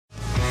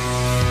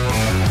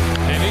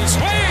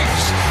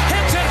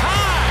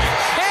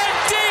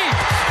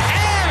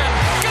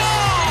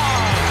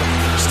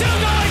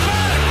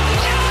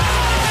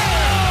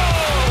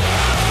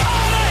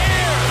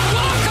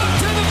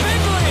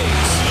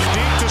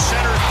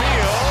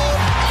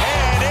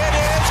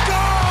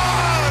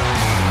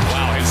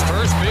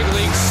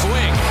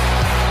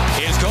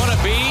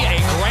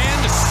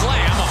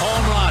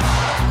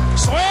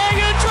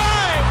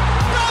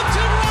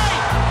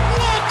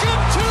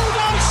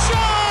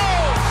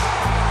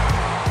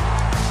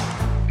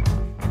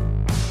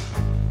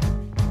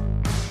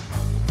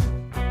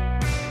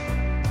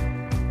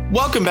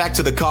Welcome back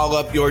to The Call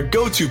Up, your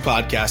go-to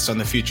podcast on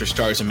the future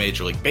stars of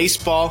Major League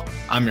Baseball.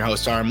 I'm your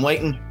host, Aram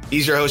Layton.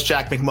 He's your host,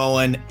 Jack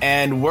McMullen.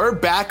 And we're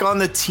back on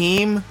the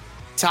team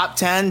top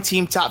 10,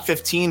 team top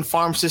 15,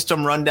 farm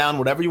system rundown,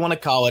 whatever you want to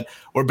call it.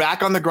 We're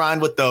back on the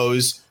grind with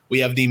those. We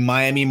have the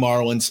Miami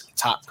Marlins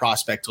top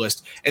prospect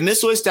list. And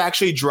this list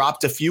actually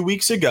dropped a few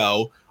weeks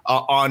ago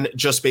on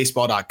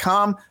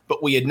justbaseball.com,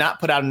 but we had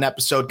not put out an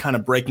episode kind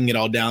of breaking it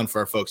all down for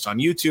our folks on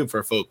YouTube, for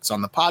our folks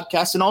on the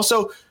podcast, and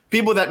also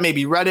people that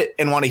maybe read it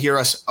and want to hear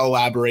us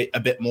elaborate a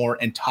bit more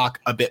and talk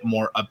a bit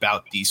more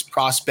about these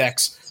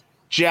prospects.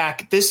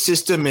 Jack, this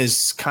system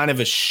is kind of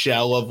a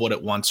shell of what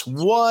it once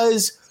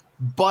was,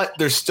 but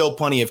there's still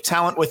plenty of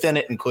talent within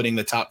it, including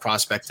the top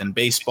prospect in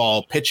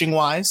baseball,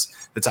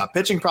 pitching-wise, the top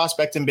pitching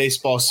prospect in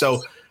baseball.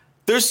 So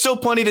there's still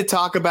plenty to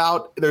talk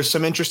about. There's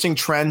some interesting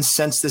trends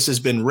since this has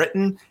been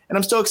written, and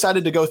I'm still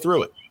excited to go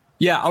through it.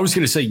 Yeah, I was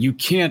going to say, you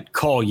can't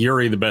call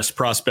Yuri the best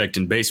prospect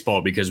in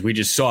baseball because we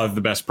just saw the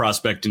best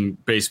prospect in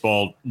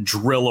baseball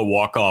drill a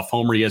walk-off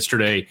homer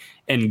yesterday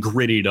and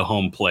gritty to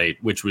home plate,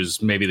 which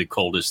was maybe the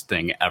coldest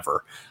thing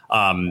ever.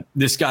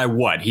 This guy,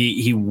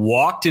 He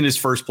walked in his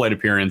first plate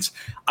appearance.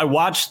 I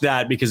watched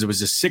that because it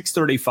was a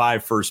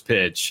 6:35 first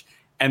pitch,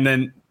 and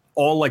then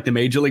all like the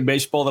Major League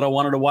Baseball that I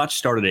wanted to watch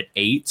started at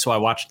 8, so I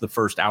watched the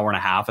first hour and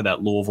a half of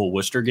that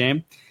Louisville-Worcester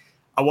game.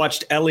 I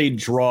watched Ellie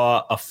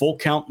draw a full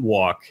count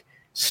walk,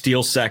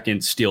 steal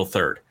second, steal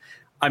third.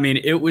 I mean,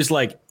 it was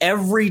like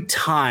every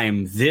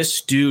time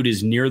this dude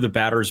is near the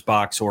batter's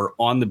box or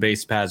on the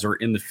base paths or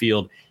in the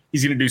field,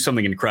 he's going to do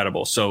something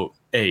incredible. So,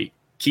 hey,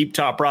 keep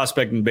top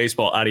prospect in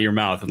baseball out of your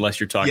mouth unless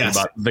you're talking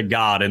about the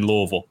god in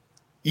Louisville.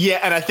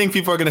 Yeah, and I think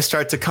people are going to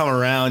start to come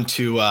around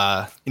to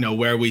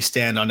where we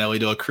stand on Ellie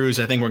De La Cruz.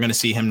 I think we're going to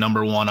see him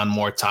number one on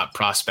more top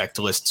prospect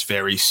lists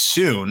very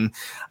soon.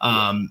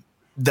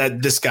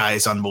 That this guy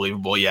is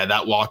unbelievable. Yeah,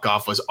 that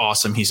walk-off was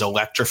awesome. He's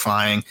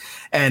electrifying.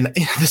 And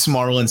this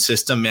Marlins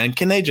system, man,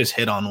 can they just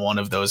hit on one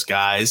of those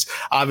guys?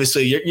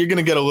 Obviously, you're going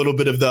to get a little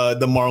bit of the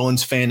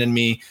Marlins fan in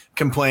me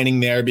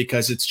complaining there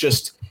because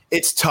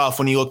it's tough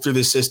when you look through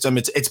the system.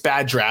 It's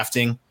bad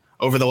drafting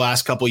over the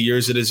last couple of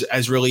years. It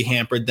has really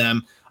hampered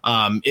them.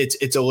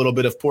 It's a little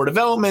bit of poor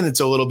development.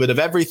 It's a little bit of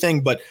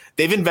everything, but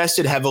they've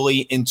invested heavily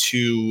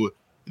into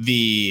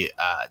the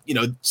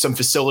some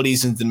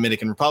facilities in the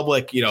Dominican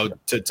Republic,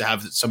 to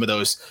have some of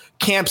those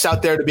camps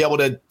out there to be able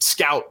to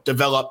scout,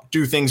 develop,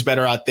 do things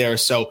better out there.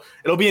 So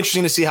it'll be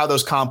interesting to see how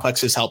those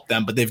complexes help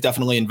them, but they've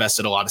definitely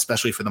invested a lot,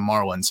 especially for the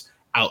Marlins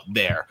out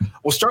there.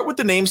 We'll start with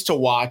the names to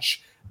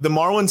watch. The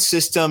Marlins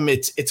system,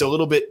 it's a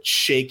little bit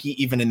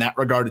shaky even in that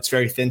regard. It's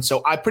very thin.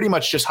 So I pretty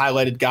much just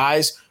highlighted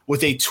guys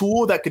with a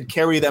tool that could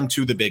carry them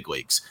to the big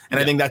leagues. And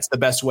I think that's the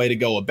best way to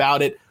go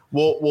about it.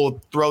 We'll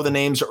throw the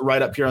names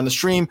right up here on the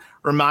stream.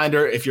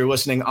 Reminder, if you're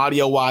listening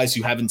audio-wise,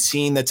 you haven't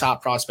seen the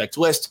top prospect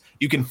list,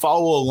 you can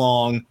follow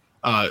along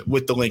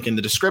with the link in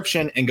the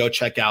description and go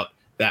check out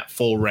that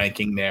full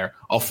ranking there.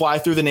 I'll fly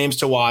through the names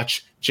to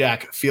watch.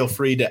 Jack, feel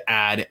free to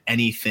add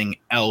anything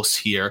else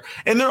here.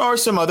 And there are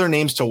some other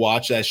names to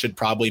watch that I should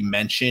probably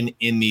mention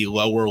in the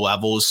lower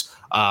levels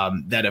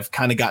that have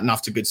kind of gotten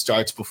off to good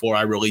starts before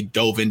I really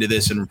dove into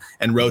this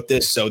and wrote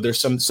this. So there's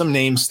some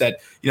names that,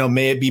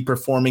 may be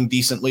performing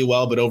decently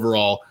well, but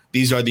overall,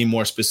 these are the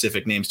more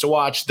specific names to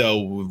watch,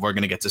 though we're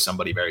going to get to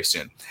somebody very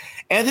soon.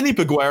 Anthony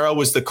Peguero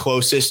was the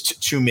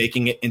closest to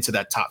making it into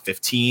that top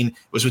 15. It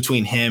was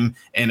between him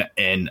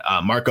and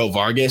Marco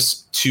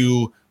Vargas,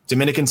 two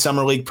Dominican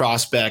Summer League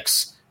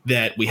prospects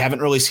that we haven't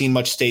really seen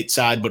much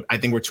stateside, but I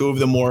think were two of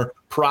the more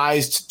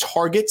prized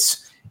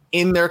targets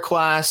in their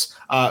class.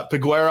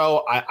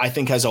 Peguero, I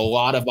think, has a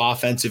lot of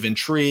offensive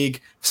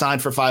intrigue,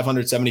 signed for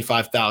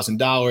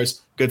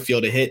 $575,000, good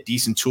field to hit,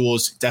 decent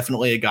tools,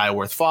 definitely a guy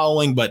worth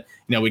following, but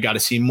we got to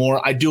see more.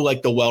 I do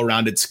like the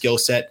well-rounded skill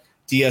set.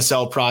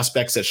 DSL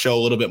prospects that show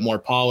a little bit more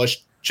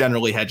polish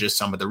generally hedges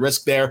some of the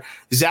risk there.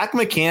 Zach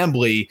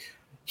McCambley,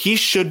 he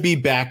should be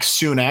back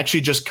soon. I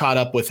actually just caught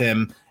up with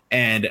him,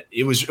 and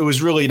it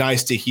was really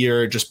nice to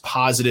hear just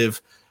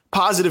positive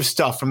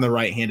stuff from the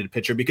right-handed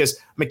pitcher, because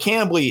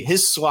McCambley,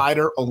 his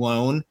slider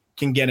alone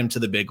can get him to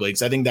the big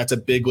leagues. I think that's a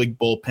big league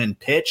bullpen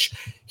pitch.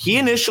 He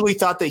initially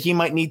thought that he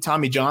might need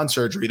Tommy John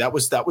surgery. That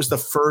was the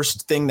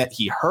first thing that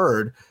he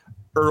heard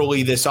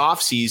early this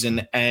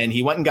offseason, and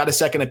he went and got a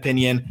second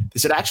opinion. They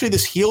said, actually,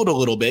 this healed a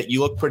little bit. You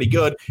look pretty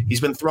good.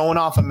 He's been thrown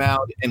off a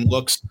mound and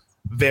looks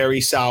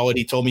very solid.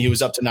 He told me he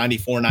was up to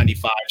 94,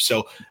 95.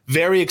 So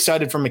very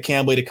excited for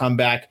McCambley to come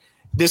back.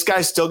 This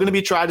guy's still going to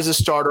be tried as a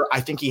starter. I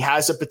think he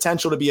has the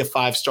potential to be a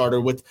 5-starter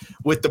with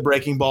the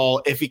breaking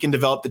ball if he can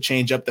develop the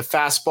changeup. The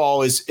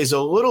fastball is a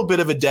little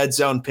bit of a dead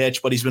zone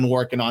pitch, but he's been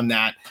working on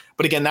that.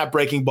 But again, that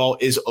breaking ball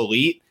is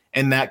elite,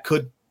 and that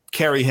could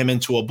carry him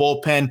into a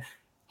bullpen.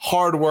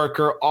 Hard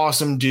worker,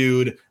 awesome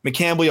dude.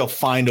 McCambley will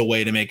find a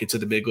way to make it to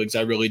the big leagues.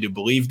 I really do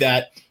believe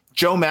that.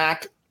 Joe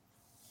Mack,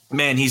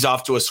 man, he's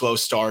off to a slow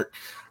start.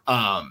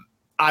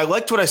 I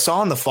liked what I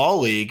saw in the fall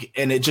league,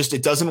 and it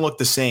doesn't look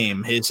the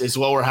same. His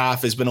lower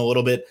half has been a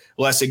little bit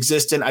less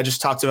existent. I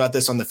just talked about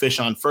this on the Fish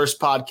on First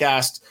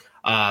podcast.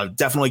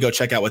 Definitely go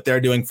check out what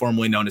they're doing,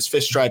 formerly known as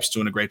Fish Stripes,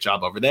 doing a great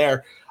job over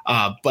there.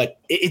 But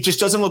it just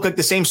doesn't look like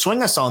the same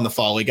swing I saw in the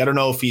fall league. I don't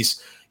know if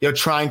he's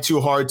trying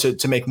too hard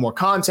to make more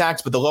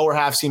contacts, but the lower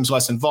half seems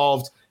less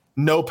involved.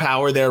 No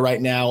power there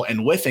right now and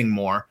whiffing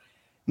more.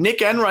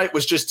 Nick Enright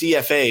was just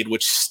DFA'd,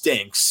 which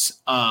stinks.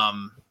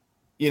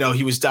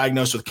 He was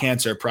diagnosed with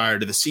cancer prior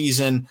to the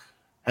season,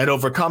 had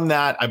overcome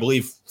that, I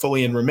believe,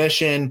 fully in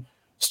remission,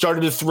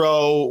 started to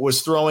throw,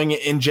 was throwing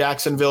in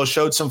Jacksonville,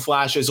 showed some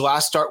flashes.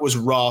 Last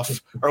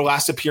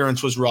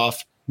appearance was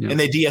rough, and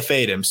they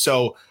DFA'd him.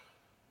 So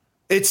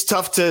it's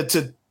tough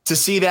to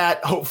see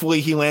that. Hopefully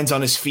he lands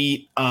on his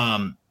feet.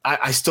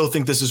 I still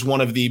think this is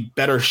one of the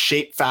better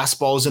shaped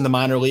fastballs in the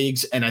minor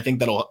leagues, and I think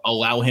that'll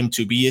allow him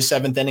to be a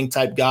seventh inning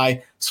type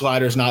guy.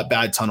 Slider's not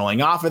bad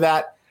tunneling off of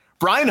that.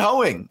 Brian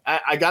Hoeing,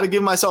 I got to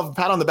give myself a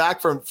pat on the back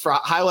for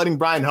highlighting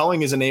Brian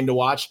Hoeing as a name to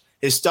watch.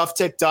 His stuff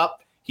ticked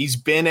up. He's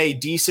been a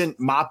decent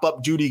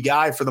mop-up duty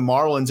guy for the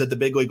Marlins at the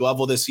big league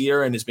level this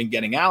year and has been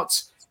getting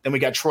outs. Then we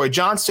got Troy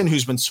Johnston,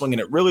 who's been swinging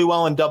it really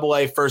well in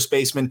Double-A. First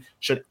baseman,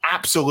 should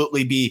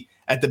absolutely be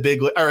at the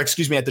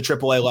at the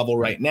Triple-A level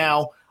right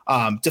now.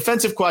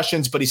 Defensive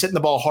questions, but he's hitting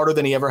the ball harder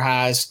than he ever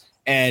has.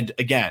 And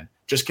again,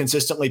 just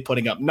consistently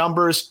putting up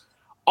numbers.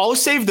 I'll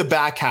save the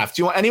back half.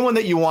 Do you want anyone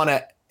that you want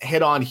to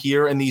hit on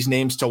here and these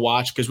names to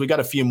watch? Because we got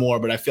a few more,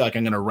 but I feel like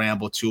I'm going to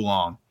ramble too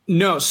long.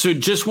 No, so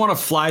just want to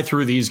fly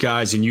through these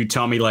guys and you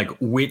tell me like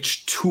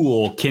which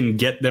tool can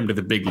get them to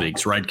the big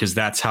leagues, right? Because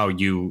that's how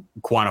you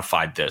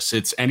quantified this.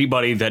 It's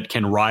anybody that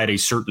can ride a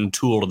certain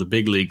tool to the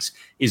big leagues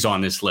is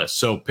on this list.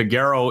 So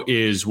Peguero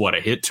is what,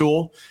 a hit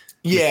tool?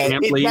 Yeah,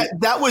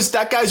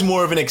 that guy's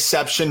more of an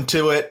exception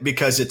to it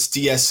because it's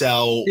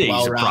DSL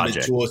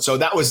well-rounded tool. So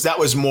that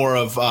was more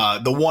of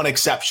the one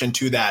exception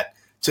to that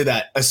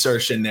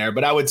assertion there.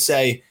 But I would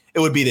say it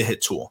would be the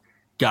hit tool.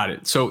 Got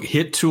it. So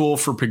hit tool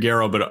for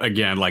Peguero, but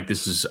again, like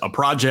this is a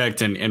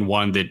project and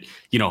one that,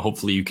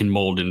 hopefully you can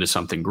mold into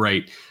something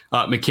great.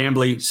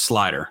 McCambly,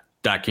 slider,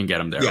 that can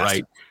get him there, yes.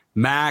 Right?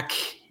 Mac,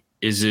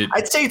 is it?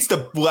 I'd say it's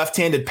the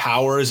left-handed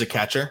power as a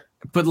catcher.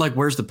 But like,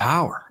 where's the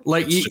power?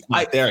 Like,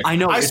 I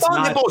know. I saw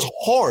him hit balls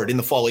hard in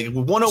the fall league,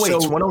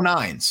 108s,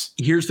 109s.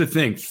 Here's the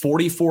thing: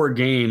 44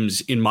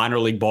 games in minor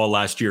league ball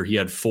last year, he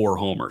had 4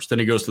 homers. Then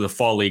he goes to the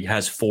fall league,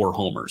 has 4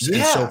 homers,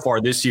 and so far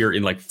this year,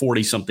 in like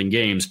 40 something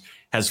games,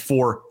 has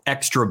 4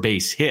 extra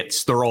base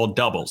hits. They're all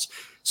doubles.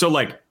 So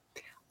like,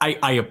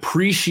 I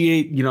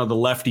appreciate the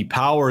lefty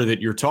power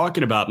that you're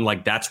talking about, and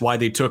like that's why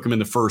they took him in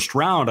the first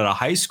round out of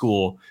high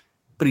school.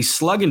 But he's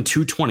slugging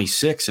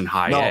 226 in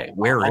high A.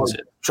 Where is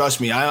it? Trust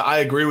me, I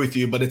agree with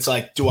you, but it's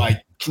like,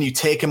 can you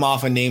take him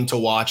off a name to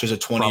watch as a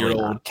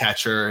 20-year-old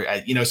catcher?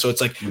 So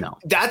it's like, no.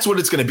 That's what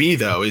it's going to be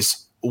though,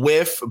 is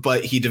whiff,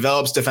 but he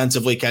develops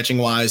defensively catching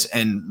wise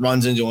and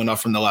runs into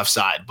enough from the left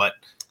side. But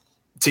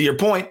to your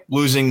point,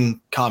 losing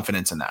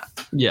confidence in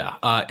that. Yeah.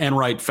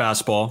 Enright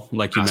fastball,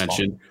 like you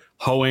mentioned.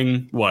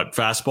 Hoeing, what,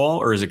 fastball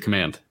or is it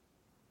command?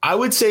 I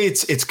would say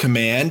it's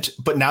command,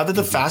 but now that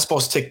the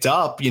fastball's ticked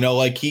up,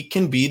 like he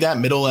can be that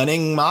middle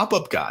inning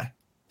mop-up guy.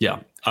 Yeah.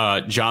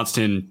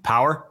 Johnston,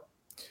 power?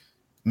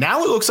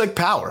 Now it looks like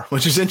power,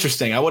 which is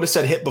interesting. I would have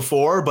said hit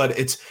before, but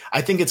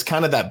I think it's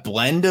kind of that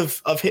blend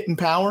of hit and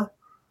power.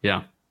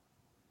 Yeah.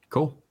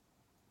 Cool.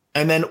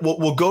 And then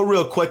we'll go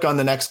real quick on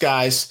the next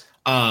guys.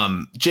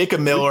 Jacob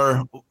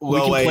Miller. We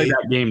can play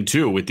that game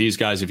too with these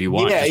guys if you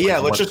want. Yeah.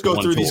 Let's just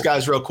go through these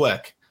guys real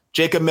quick.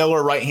 Jacob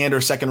Miller, right-hander,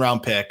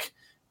 second-round pick.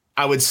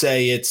 I would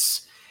say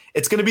it's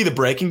going to be the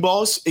breaking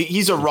balls.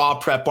 He's a raw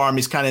prep arm.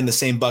 He's kind of in the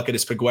same bucket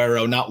as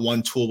Peguero, not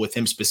one tool with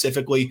him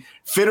specifically.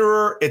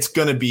 Fitterer, it's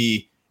going to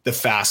be the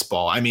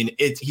fastball. I mean,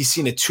 he's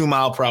seen a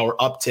 2-mile-per-hour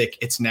uptick.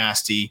 It's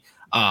nasty.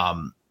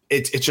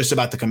 It's just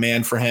about the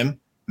command for him.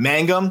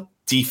 Mangum,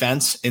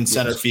 defense in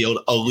center field,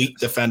 elite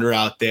defender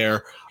out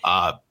there,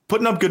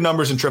 putting up good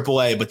numbers in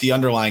AAA, but the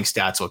underlying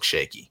stats look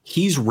shaky.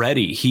 He's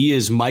ready. He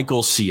is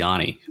Michael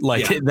Ciani.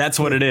 That's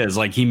what it is.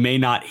 Like, he may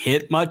not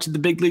hit much at the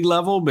big league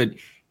level, but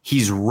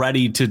he's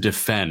ready to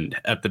defend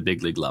at the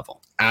big league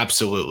level.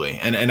 Absolutely.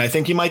 And I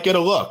think he might get a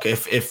look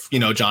if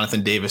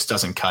Jonathan Davis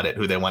doesn't cut it,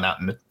 who they went out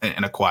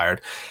and acquired.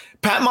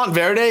 Pat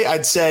Monteverde,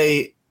 I'd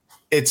say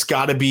it's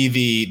got to be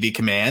the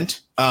command.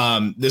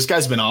 This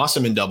guy's been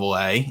awesome in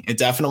Double-A. It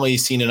definitely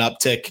seen an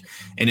uptick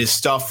in his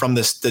stuff from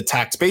the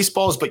tacked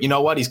baseballs, but you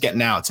know what? He's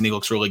getting outs and he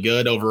looks really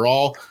good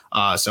overall.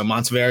 So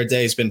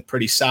Monteverde has been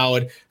pretty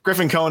solid.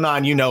 Griffin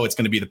Conan, it's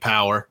going to be the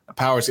power.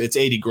 It's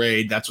 80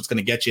 grade. That's what's going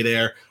to get you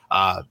there.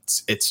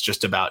 It's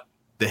just about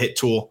the hit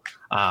tool.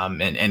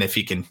 And if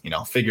he can,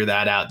 figure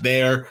that out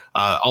there,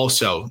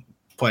 also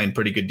playing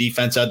pretty good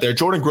defense out there.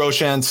 Jordan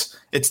Groshans,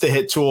 it's the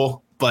hit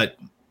tool, but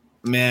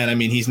man, I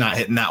mean, he's not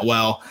hitting that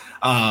well.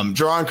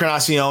 Jeron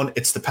Encarnacion,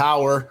 it's the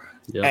power.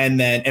 Yep.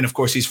 And of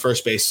course he's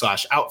first base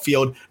 /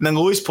 outfield. And then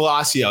Luis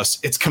Palacios,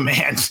 it's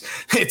command.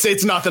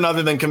 It's nothing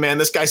other than command.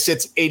 This guy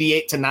sits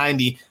 88 to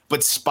 90,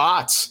 but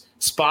spots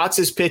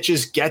his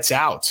pitches, gets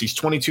outs. He's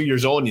 22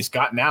 years old and he's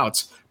gotten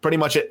outs pretty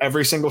much at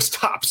every single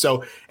stop.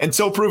 So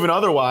until proven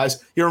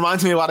otherwise, he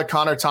reminds me a lot of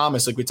Connor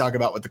Thomas, like we talk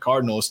about with the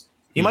Cardinals.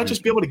 He might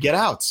just be able to get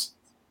outs.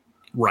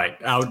 Right.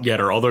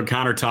 Outgetter. Although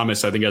Connor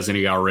Thomas, I think, has an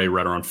ERA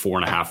right around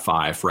 4.5,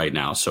 5 right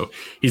now. So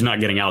he's not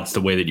getting outs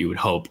the way that you would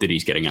hope that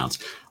he's getting outs.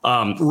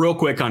 Real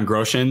quick on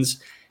Groshans.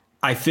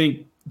 I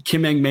think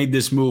Kim Eng made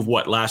this move,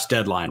 last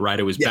deadline, right?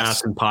 It was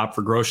Bass and Pop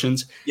for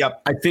Groshans.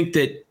 Yep. I think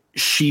that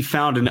she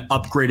found an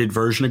upgraded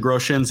version of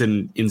Groshans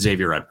in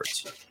Xavier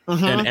Edwards.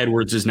 And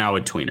Edwards is now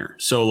a tweener.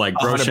 So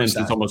Groshans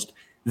 100%. Is almost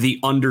the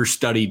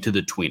understudy to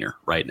the tweener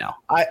right now.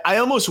 I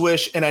almost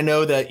wish, and I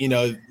know that,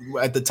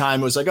 at the time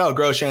it was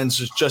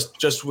Groshans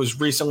just was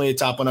recently a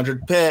top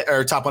 100 pit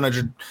or top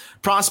 100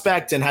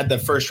 prospect and had the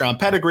first round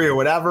pedigree or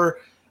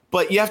whatever.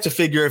 But you have to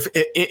figure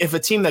if a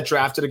team that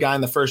drafted a guy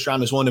in the first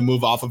round is willing to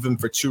move off of him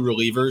for 2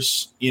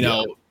 relievers,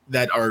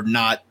 that are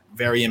not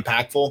very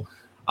impactful.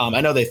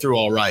 I know they threw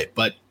all right,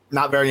 but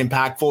not very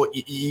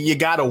impactful. You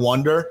got to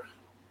wonder.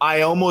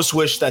 I almost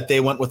wish that they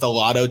went with a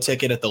lotto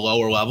ticket at the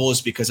lower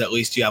levels because at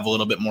least you have a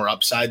little bit more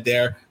upside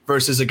there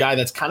versus a guy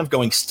that's kind of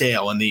going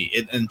stale in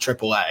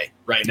AAA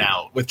right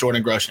now with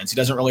Jordan Groshans. He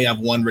doesn't really have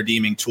one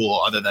redeeming tool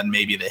other than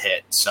maybe the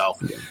hit. So,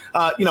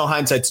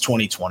 hindsight's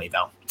 2020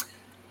 though.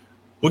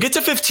 We'll get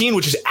to 15,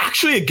 which is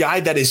actually a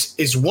guy that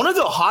is one of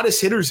the hottest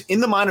hitters in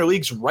the minor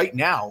leagues right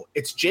now.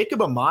 It's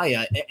Jacob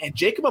Amaya, and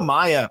Jacob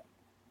Amaya,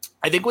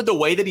 I think with the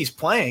way that he's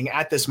playing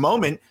at this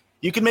moment,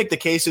 you can make the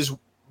case is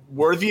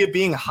worthy of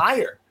being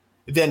higher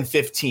than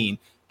 15.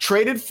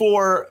 Traded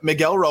for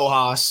Miguel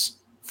Rojas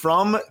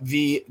from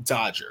the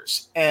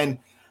Dodgers. And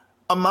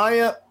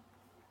Amaya,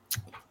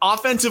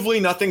 offensively,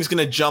 nothing's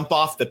going to jump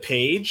off the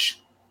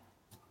page.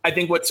 I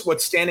think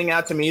what's standing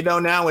out to me, though,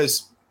 now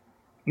is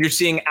you're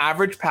seeing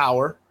average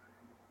power.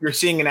 You're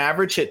seeing an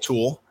average hit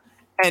tool.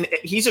 And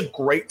he's a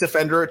great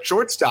defender at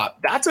shortstop.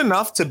 That's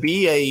enough to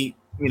be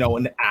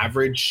an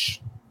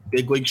average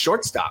big league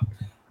shortstop.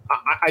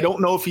 I don't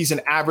know if he's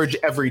an average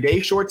everyday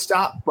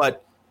shortstop,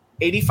 but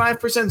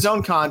 85%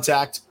 zone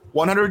contact,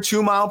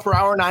 102 mile per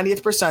hour,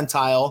 90th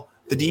percentile.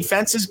 The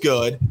defense is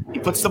good. He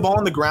puts the ball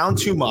on the ground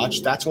too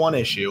much. That's one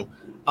issue.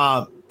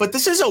 But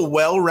this is a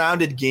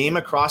well-rounded game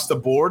across the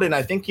board, and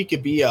I think he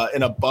could be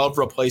an above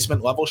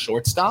replacement level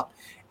shortstop.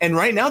 And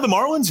right now the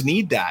Marlins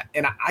need that.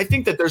 And I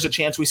think that there's a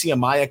chance we see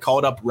Amaya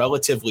called up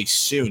relatively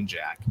soon,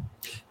 Jack.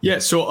 Yeah,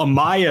 so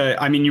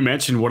Amaya, you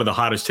mentioned one of the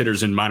hottest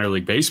hitters in minor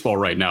league baseball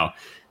right now.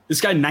 This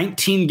guy,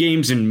 19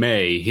 games in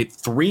May, hit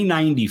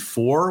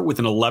 394 with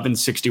an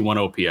 1161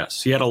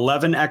 OPS. He had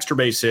 11 extra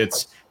base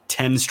hits,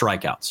 10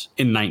 strikeouts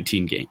in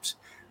 19 games.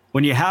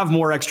 When you have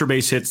more extra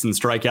base hits than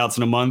strikeouts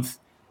in a month,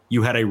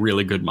 you had a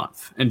really good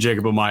month. And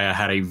Jacob Amaya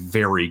had a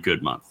very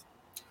good month.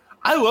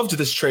 I loved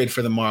this trade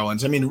for the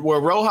Marlins. Where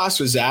Rojas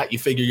was at, you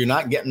figure you're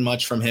not getting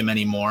much from him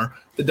anymore.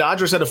 The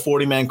Dodgers had a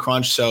 40-man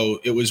crunch, so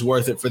it was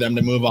worth it for them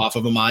to move off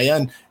of Amaya.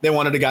 And they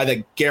wanted a guy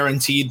that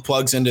guaranteed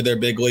plugs into their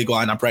big league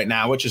lineup right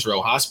now, which is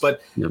Rojas.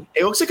 But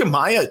It looks like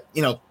Amaya,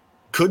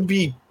 could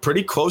be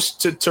pretty close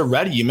to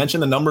ready. You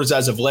mentioned the numbers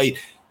as of late.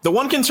 The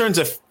one concern is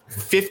a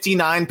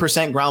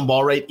 59% ground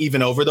ball rate,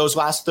 even over those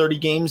last 30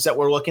 games that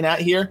we're looking at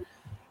here.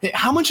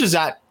 How much does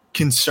that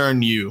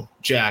concern you,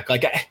 Jack?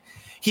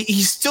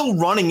 He's still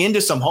running into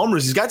some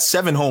homers. He's got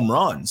 7 home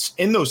runs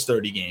in those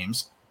 30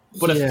 games,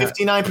 but a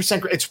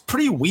 59%. It's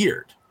pretty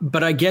weird.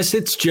 But I guess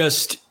it's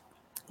just,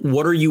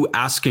 what are you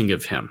asking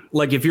of him?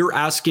 If you're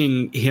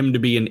asking him to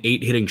be an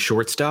 8-hitting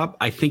shortstop,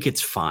 I think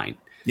it's fine.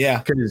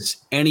 Yeah. Because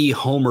any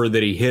homer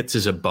that he hits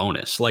is a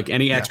bonus.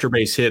 Any extra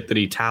base hit that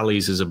he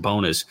tallies is a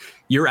bonus.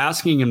 You're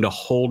asking him to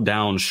hold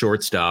down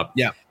shortstop.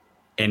 Yeah.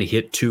 And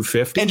hit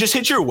 250 and just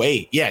hit your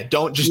weight. Yeah.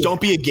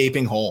 Don't be a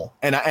gaping hole.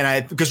 And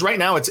I because right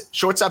now it's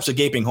shortstop's a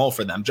gaping hole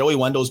for them. Joey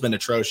Wendell's been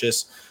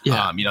atrocious.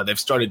 Yeah. They've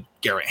started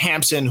Garrett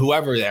Hampson,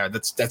 whoever there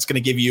that's going to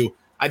give you,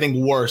 I think,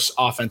 worse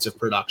offensive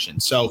production.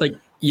 So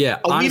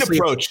elite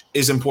approach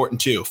is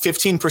important too.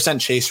 15%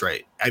 chase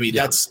rate.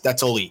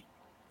 That's elite.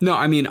 No,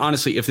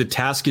 honestly, if the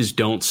task is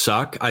don't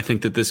suck, I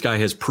think that this guy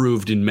has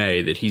proved in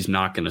May that he's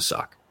not going to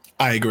suck.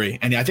 I agree.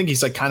 And I think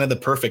he's kind of the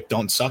perfect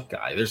don't suck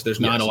guy.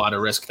 There's not a lot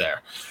of risk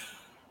there.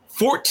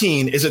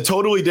 14 is a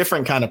totally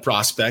different kind of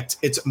prospect.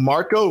 It's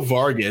Marco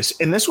Vargas.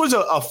 And this was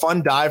a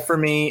fun dive for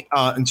me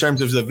in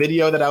terms of the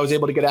video that I was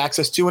able to get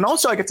access to. And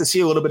also I get to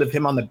see a little bit of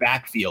him on the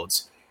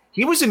backfields.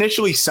 He was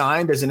initially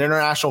signed as an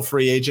international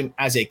free agent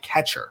as a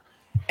catcher.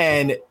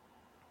 And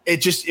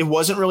it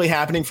wasn't really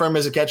happening for him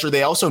as a catcher.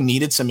 They also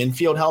needed some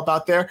infield help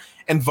out there.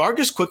 And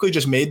Vargas quickly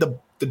just made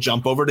the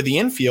jump over to the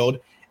infield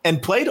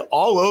and played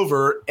all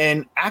over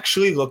and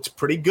actually looked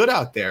pretty good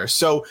out there.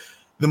 So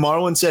the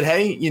Marlins said,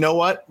 hey, you know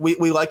what?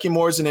 We like you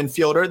more as an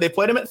infielder. They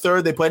played him at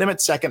third. They played him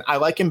at second. I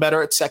like him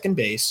better at second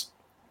base.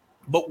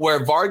 But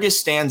where Vargas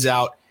stands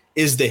out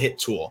is the hit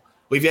tool.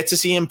 We've yet to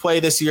see him play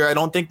this year. I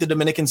don't think the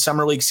Dominican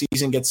Summer League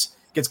season gets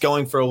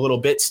going for a little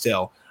bit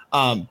still.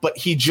 But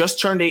he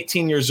just turned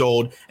 18 years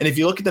old. And if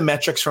you look at the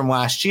metrics from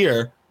last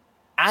year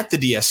at the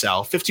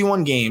DSL,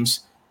 51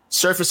 games,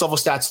 surface level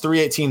stats,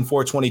 318,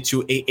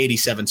 422,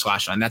 887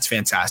 /9. That's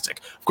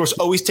fantastic. Of course,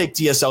 always take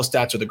DSL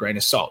stats with a grain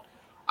of salt.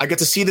 I get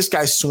to see this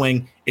guy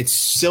swing. It's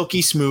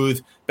silky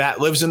smooth. Bat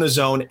lives in the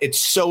zone. It's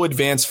so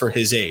advanced for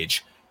his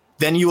age.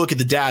 Then you look at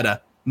the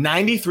data.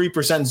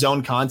 93%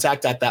 zone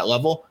contact at that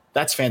level.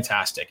 That's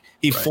fantastic.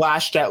 He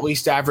flashed at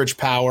least average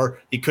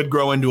power. He could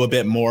grow into a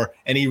bit more,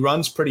 and he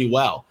runs pretty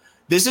well.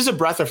 This is a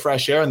breath of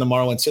fresh air in the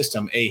Marlins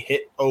system, a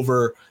hit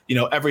over,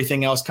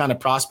 everything else kind of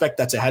prospect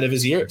that's ahead of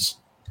his years.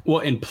 Well,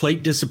 and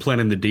plate discipline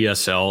in the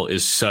DSL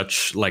is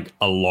such like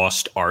a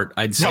lost art,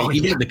 I'd say.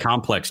 Even the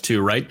complex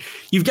too, right?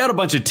 You've got a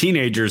bunch of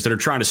teenagers that are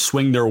trying to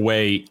swing their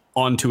way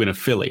onto an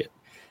affiliate.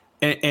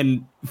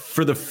 And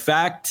for the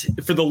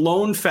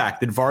lone fact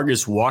that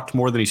Vargas walked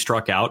more than he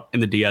struck out in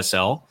the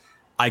DSL,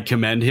 I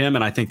commend him.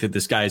 And I think that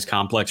this guy is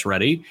complex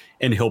ready,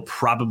 and he'll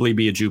probably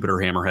be a Jupiter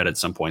Hammerhead at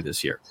some point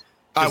this year.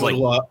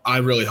 I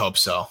really hope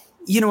so.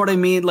 You know what I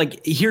mean? Like,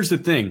 here's the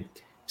thing.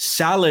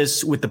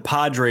 Salas with the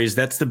Padres,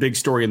 that's the big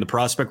story in the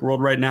prospect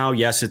world right now.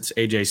 Yes, it's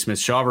AJ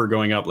Smith-Shawver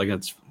going up. Like,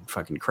 that's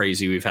fucking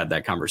crazy. We've had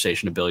that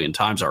conversation a billion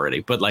times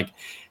already. But like,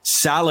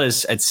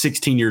 Salas at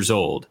 16 years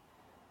old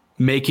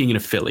making an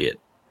affiliate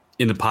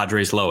in the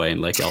Padres low A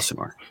in Lake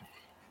Elsinore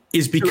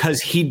is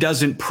because he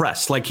doesn't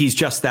press. Like, he's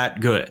just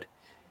that good.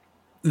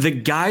 The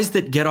guys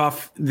that get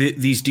off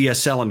these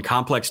DSL and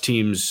complex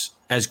teams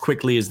as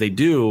quickly as they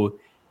do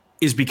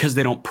is because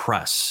they don't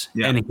press.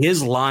 Yeah. And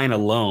his line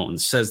alone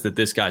says that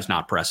this guy's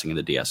not pressing in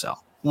the DSL.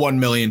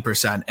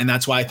 1,000,000%. And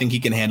that's why I think he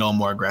can handle a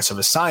more aggressive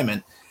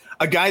assignment.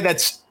 A guy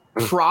that's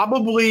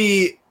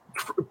probably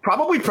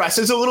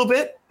presses a little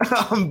bit,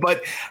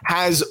 but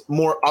has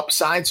more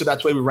upside. So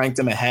that's why we ranked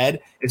him ahead,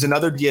 is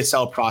another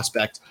DSL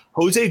prospect,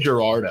 Jose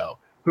Gerardo,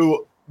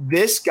 who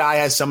this guy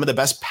has some of the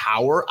best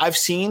power I've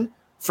seen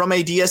from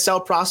a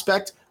DSL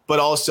prospect,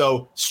 but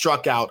also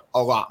struck out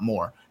a lot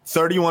more.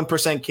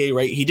 31% K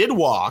rate. He did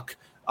walk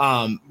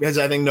because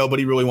I think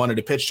nobody really wanted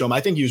to pitch to him. I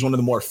think he was one of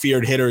the more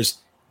feared hitters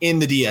in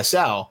the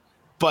DSL.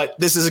 But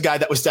this is a guy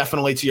that was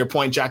definitely, to your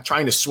point, Jack,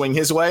 trying to swing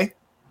his way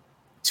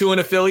to an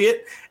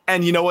affiliate.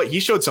 And you know what? He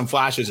showed some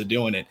flashes of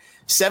doing it.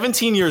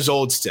 17 years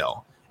old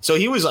still. So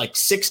he was like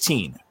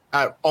 16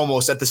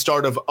 almost at the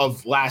start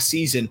of last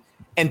season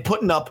and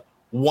putting up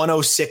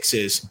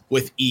 106s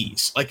with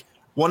ease. Like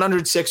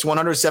 106,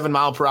 107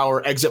 mile per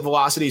hour exit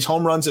velocities,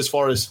 home runs as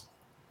far as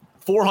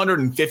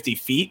 450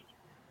 feet.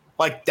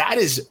 Like, that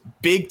is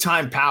big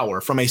time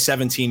power from a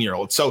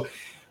 17-year-old. So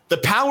the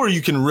power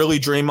you can really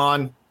dream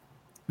on.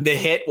 The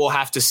hit we'll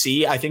have to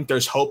see. I think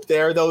there's hope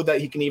there, though,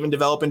 that he can even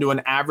develop into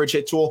an average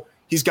hit tool.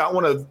 He's got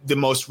one of the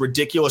most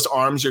ridiculous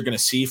arms you're going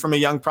to see from a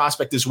young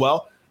prospect as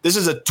well. This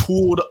is a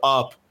tooled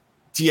up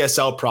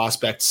DSL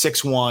prospect,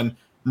 6'1",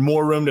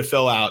 more room to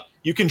fill out.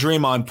 You can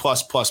dream on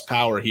plus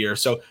power here.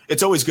 So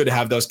it's always good to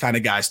have those kind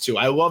of guys too.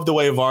 I love the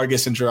way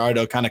Vargas and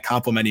Gerardo kind of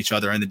complement each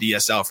other in the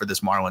DSL for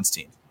this Marlins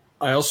team.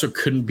 I also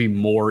couldn't be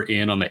more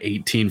in on the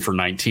 18 for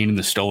 19 in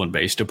the stolen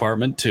base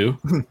department too.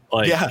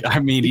 Like, yeah,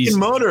 I mean, he can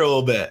motor a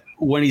little bit.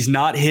 When he's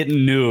not hitting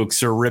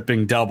nukes or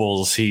ripping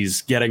doubles,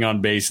 he's getting on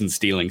base and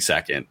stealing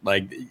second.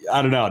 Like,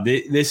 I don't know.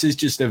 This is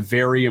just a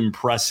very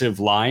impressive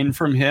line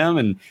from him.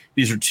 And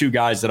these are two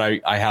guys that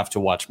I have to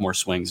watch more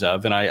swings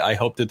of. And I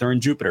hope that they're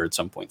in Jupiter at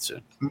some point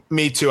soon.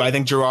 Me too. I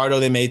think Gerardo,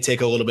 they may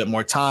take a little bit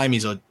more time.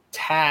 He's a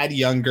tad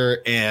younger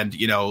and,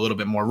 a little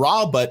bit more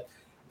raw, but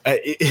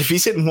if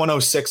he's hitting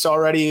 106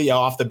 already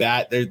off the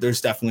bat,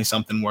 there's definitely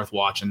something worth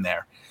watching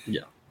there.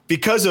 Yeah.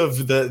 Because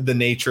of the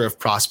nature of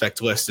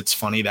prospect list, it's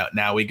funny that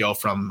now we go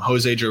from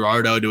Jose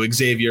Gerardo to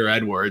Xavier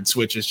Edwards,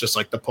 which is just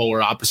like the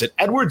polar opposite.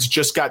 Edwards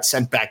just got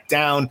sent back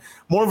down,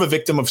 more of a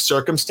victim of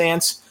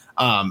circumstance,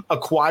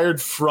 acquired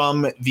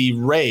from the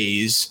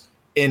Rays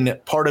in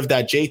part of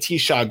that JT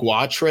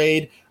Chagua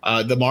trade.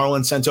 The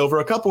Marlins sent over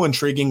a couple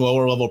intriguing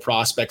lower level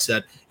prospects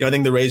that I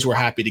think the Rays were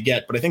happy to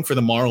get. But I think for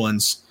the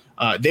Marlins,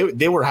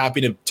 they were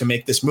happy to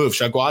make this move.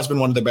 Chagua's been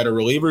one of the better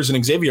relievers,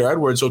 and Xavier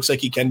Edwards looks like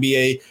he can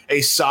be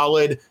a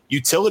solid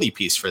utility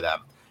piece for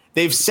them.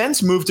 They've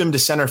since moved him to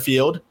center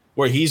field,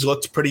 where he's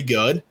looked pretty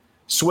good.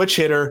 Switch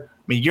hitter,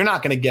 I mean, you're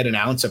not going to get an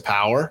ounce of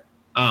power.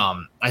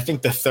 I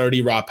think the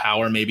 30 raw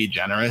power may be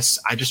generous.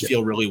 I just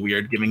feel really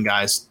weird giving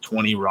guys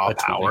 20 raw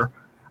power.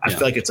 I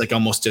feel like it's like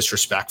almost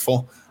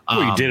disrespectful.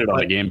 Well, you did it on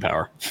the game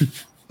power.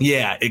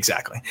 Yeah,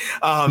 exactly.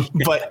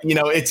 But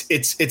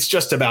it's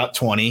just about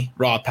 20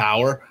 raw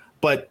power.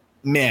 But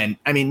man,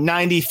 I mean,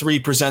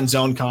 93%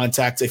 zone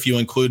contact if you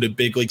include a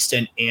big league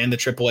stint and the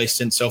AAA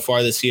stint so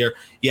far this year.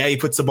 Yeah, he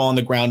puts the ball on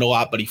the ground a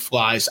lot, but he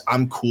flies.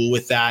 I'm cool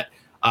with that.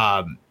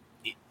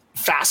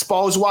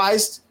 Fastballs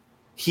wise,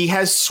 he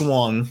has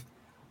swung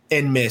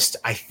and missed,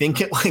 I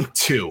think, at like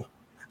 2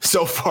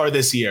 so far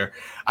this year.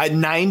 At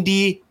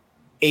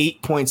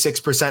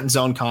 98.6%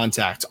 zone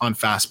contact on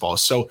fastballs.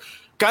 So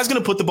guy's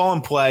going to put the ball in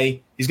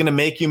play. He's going to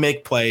make you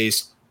make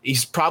plays.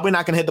 He's probably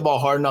not going to hit the ball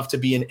hard enough to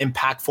be an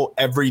impactful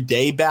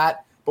everyday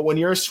bat. But when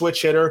you're a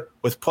switch hitter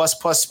with plus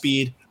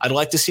speed, I'd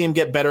like to see him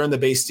get better in the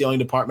base stealing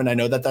department. I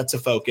know that that's a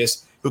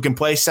focus. Who can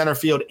play center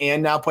field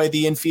and now play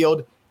the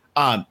infield.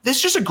 This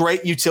is just a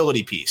great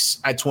utility piece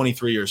at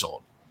 23 years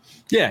old.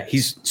 Yeah,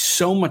 he's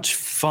so much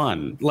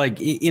fun.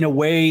 Like, in a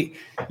way,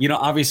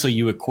 obviously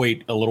you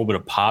equate a little bit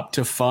of pop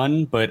to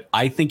fun, but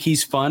I think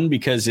he's fun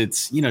because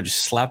it's,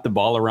 just slap the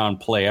ball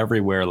around, play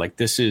everywhere. Like,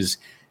 this is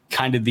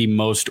kind of the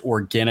most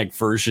organic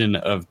version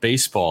of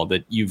baseball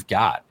that you've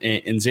got.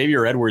 And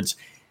Xavier Edwards,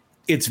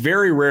 it's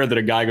very rare that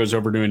a guy goes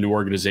over to a new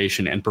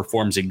organization and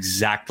performs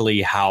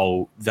exactly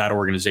how that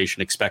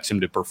organization expects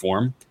him to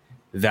perform.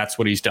 That's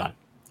what he's done.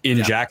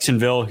 In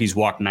Jacksonville, he's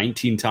walked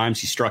 19 times.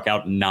 He struck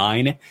out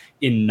 9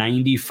 in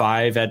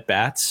 95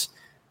 at-bats.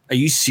 Are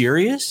you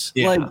serious?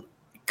 Yeah. Like,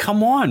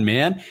 come on,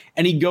 man.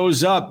 And he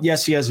goes up.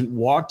 Yes, he hasn't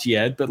walked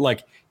yet, but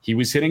like he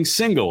was hitting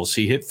singles.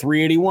 He hit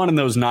 381 in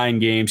those 9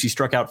 games. He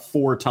struck out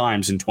 4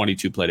 times in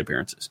 22 plate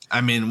appearances. I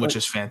mean, which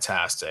is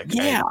fantastic.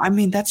 Yeah, I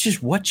mean, that's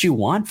just what you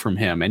want from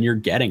him, and you're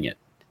getting it.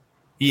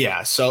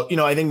 Yeah, so,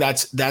 I think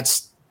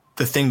that's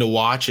the thing to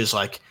watch is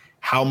like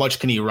how much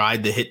can he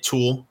ride the hit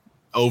tool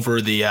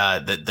over the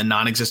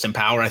non-existent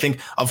power. I think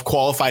of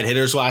qualified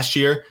hitters last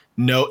year,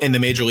 in the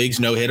major leagues,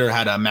 no hitter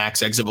had a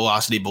max exit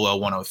velocity below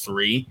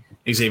 103.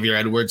 Xavier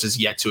Edwards is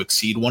yet to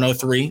exceed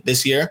 103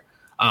 this year.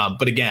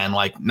 But again,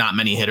 like not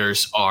many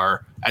hitters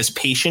are as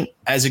patient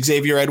as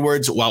Xavier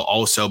Edwards while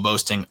also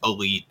boasting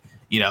elite,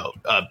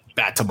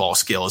 bat to ball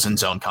skills and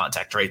zone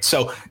contact rates.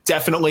 So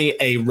definitely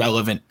a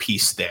relevant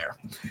piece there.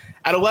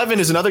 At 11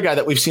 is another guy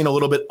that we've seen a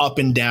little bit up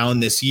and down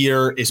this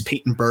year is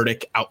Peyton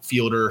Burdick,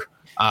 outfielder,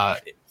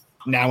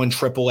 now in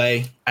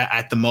AAA.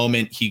 At the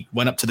moment, he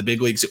went up to the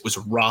big leagues. It was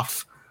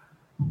rough.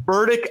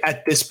 Burdick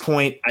at this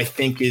point, I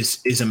think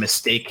is a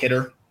mistake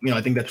hitter.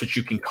 I think that's what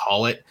you can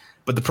call it.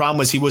 But the problem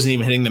was he wasn't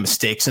even hitting the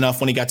mistakes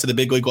enough when he got to the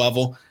big league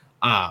level.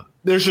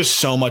 There's just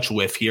so much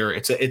whiff here.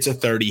 It's a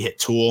 30 hit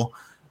tool,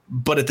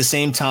 but at the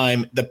same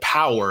time, the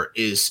power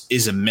is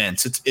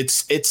immense.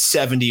 It's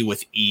 70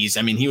 with ease.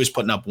 I mean, he was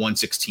putting up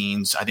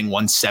 116s, I think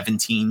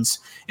 117s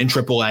in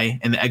AAA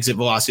in the exit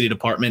velocity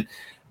department.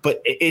 But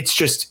it's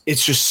just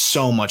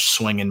so much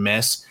swing and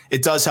miss.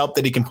 It does help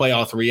that he can play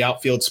all 3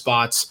 outfield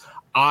spots.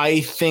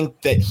 I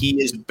think that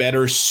he is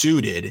better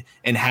suited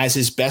and has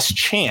his best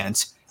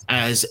chance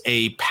as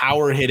a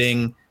power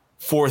hitting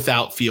 4th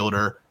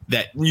outfielder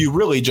that you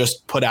really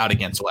just put out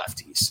against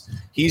lefties.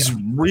 He's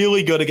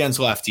really good against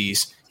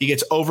lefties. He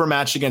gets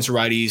overmatched against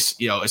righties,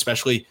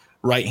 especially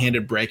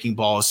right-handed breaking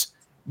balls.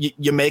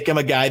 You make him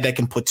a guy that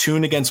can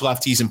platoon against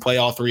lefties and play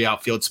all 3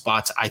 outfield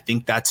spots. I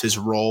think that's his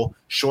role.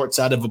 Short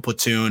side of a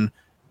platoon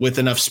with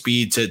enough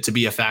speed to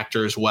be a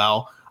factor as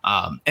well.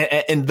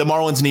 And the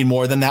Marlins need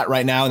more than that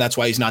right now, and that's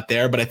why he's not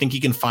there. But I think he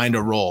can find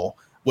a role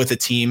with a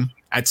team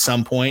at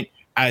some point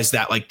as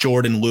that like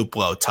Jordan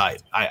Luplow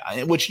type,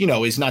 which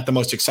is not the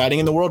most exciting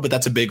in the world, but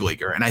that's a big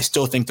leaguer, and I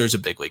still think there's a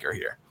big leaguer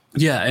here.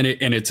 Yeah, and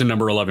it's a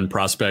number 11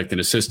 prospect in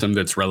a system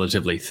that's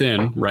relatively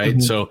thin, right? Mm-hmm.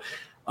 So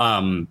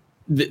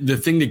the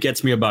thing that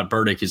gets me about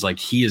Burdick is like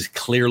he is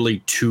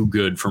clearly too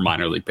good for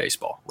minor league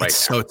baseball. Right, it's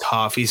so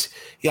tough.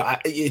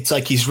 It's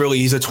like he's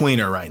a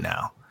tweener right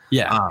now.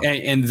 Yeah,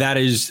 and that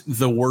is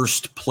the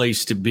worst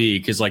place to be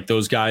because like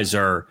those guys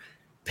are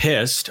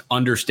pissed,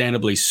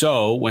 understandably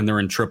so, when they're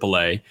in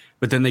AAA,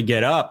 but then they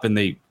get up and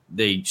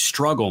they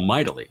struggle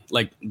mightily.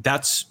 Like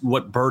that's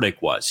what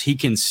Burdick was. He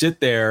can sit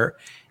there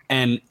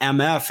and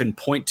MF and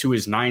point to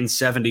his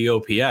 970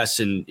 OPS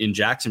in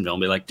Jacksonville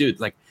and be like,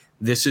 dude, like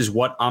this is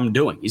what I'm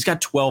doing. He's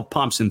got 12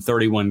 pumps in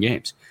 31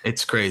 games.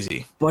 It's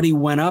crazy. But he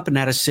went up and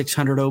had a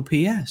 600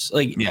 OPS.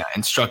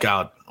 And struck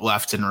out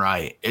left and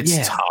right.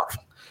 It's tough.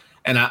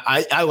 And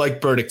I like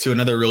Burdick too,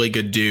 another really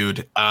good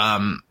dude.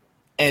 And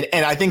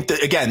I think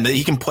that again that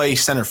he can play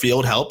center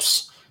field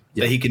helps,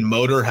 that he can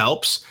motor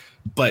helps,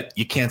 but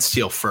you can't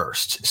steal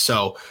first.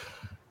 So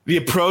the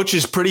approach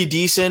is pretty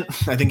decent.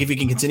 I think if he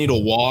can continue to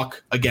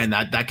walk, again,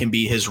 that can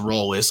be his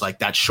role is like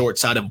that short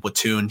side of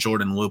platoon,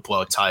 Jordan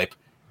Luplow type.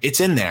 It's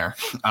in there.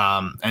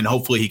 And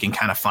hopefully he can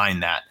kind of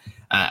find that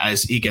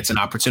as he gets an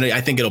opportunity.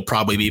 I think it'll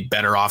probably be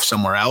better off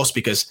somewhere else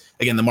because,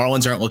 again, the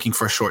Marlins aren't looking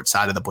for short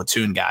side of the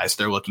platoon guys.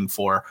 They're looking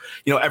for,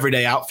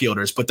 everyday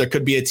outfielders. But there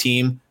could be a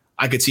team.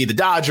 I could see the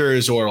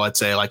Dodgers or let's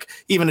say like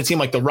even a team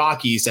like the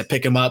Rockies that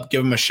pick him up,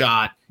 give him a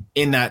shot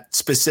in that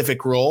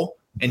specific role,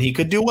 and he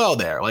could do well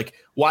there. Like,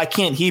 why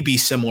can't he be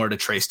similar to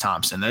Trace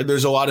Thompson?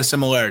 There's a lot of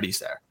similarities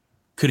there.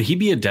 Could he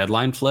be a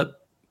deadline flip?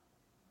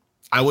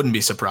 I wouldn't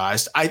be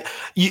surprised.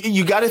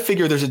 You got to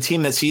figure there's a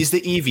team that sees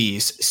the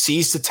EVs,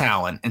 sees the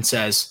talent, and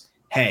says,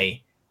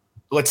 "Hey,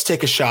 let's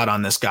take a shot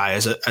on this guy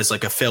as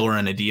like a filler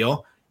in a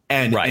deal,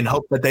 and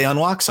hope that they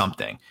unlock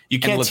something." You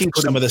can't teach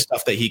some of the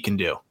stuff that he can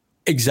do.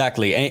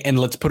 Exactly. And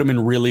let's put him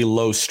in really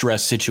low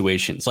stress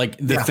situations. Like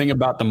the thing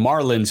about the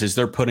Marlins is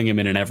they're putting him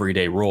in an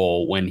everyday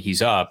role when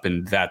he's up,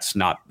 and that's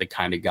not the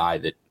kind of guy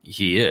that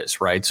he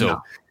is, right?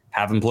 So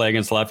have him play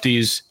against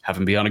lefties, have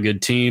him be on a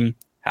good team,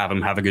 have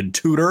him have a good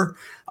tutor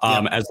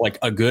as like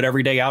a good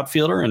everyday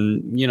outfielder,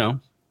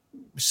 and,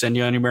 send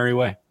you on your merry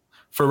way.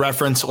 For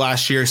reference,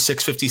 last year,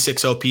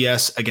 656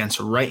 OPS against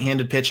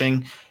right-handed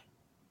pitching,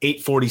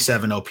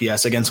 847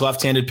 OPS against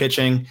left-handed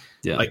pitching.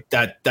 Yeah. Like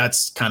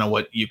that's kind of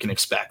what you can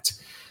expect.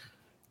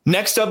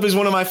 Next up is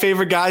one of my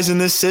favorite guys in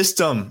this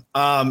system.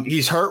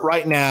 He's hurt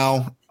right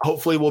now.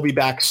 Hopefully we'll be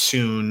back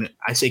soon.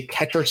 I say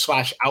catcher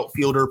 /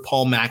 outfielder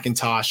Paul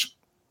McIntosh.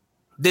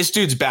 This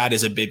dude's bat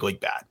is a big league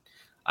bat.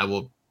 I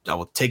will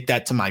take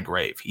that to my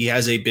grave. He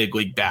has a big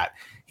league bat.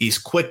 He's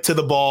quick to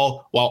the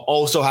ball while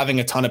also having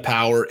a ton of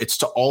power. It's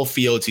to all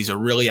fields. He's a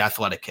really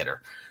athletic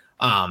hitter.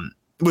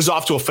 Was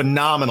off to a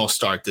phenomenal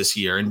start this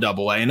year in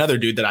Double-A. Another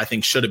dude that I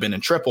think should have been in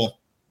Triple.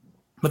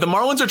 But the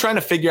Marlins are trying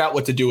to figure out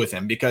what to do with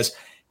him because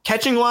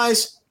catching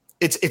wise,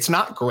 it's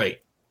not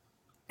great.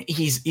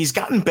 He's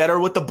gotten better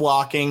with the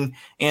blocking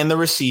and the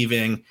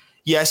receiving.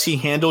 Yes, he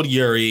handled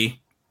Yuri,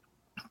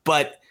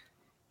 but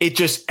it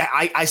just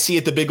I see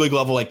at the big league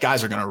level like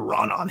guys are going to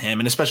run on him,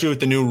 and especially with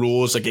the new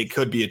rules, like it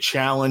could be a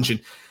challenge. And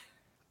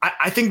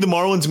I think the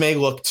Marlins may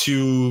look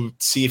to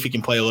see if he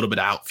can play a little bit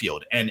of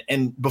outfield. And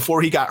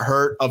before he got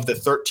hurt, of the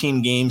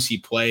 13 games he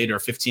played or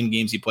 15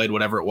 games he played,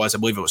 whatever it was, I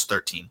believe it was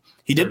 13.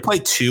 He did play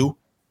 2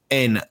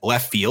 in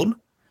left field.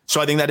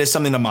 So I think that is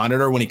something to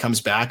monitor when he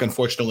comes back.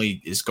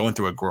 Unfortunately, is going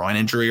through a groin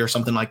injury or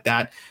something like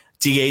that.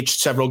 DH'd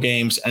several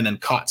games and then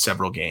caught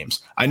several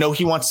games. I know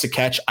he wants to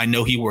catch. I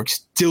know he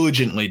works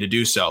diligently to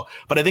do so.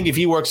 But I think if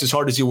he works as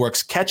hard as he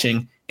works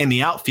catching in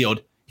the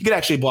outfield, he could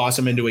actually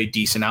blossom into a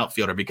decent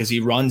outfielder because he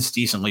runs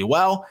decently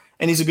well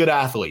and he's a good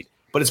athlete.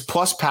 But it's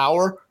plus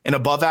power and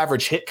above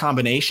average hit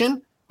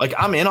combination. Like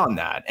I'm in on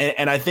that.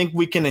 And I think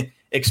we can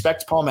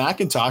expect Paul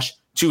McIntosh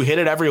to hit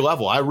at every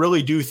level. I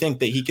really do think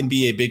that he can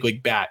be a big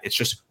league bat. It's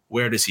just,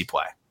 where does he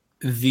play?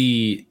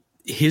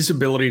 His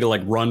ability to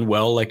like run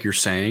well, like you're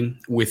saying,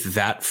 with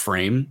that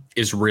frame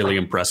is really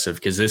impressive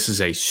because this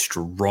is a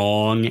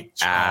strong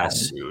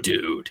ass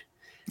dude.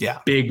 Yeah.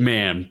 Big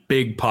man,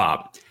 big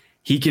pop.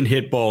 He can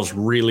hit balls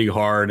really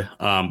hard.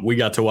 We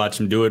got to watch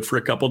him do it for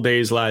a couple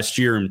days last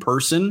year in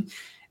person,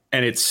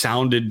 and it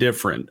sounded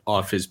different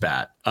off his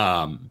bat.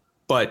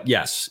 But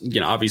yes,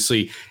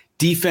 obviously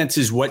defense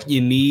is what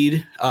you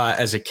need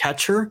as a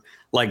catcher.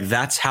 Like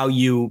that's how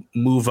you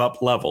move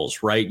up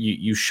levels, right?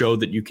 You show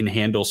that you can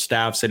handle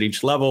staffs at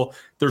each level.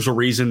 There's a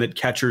reason that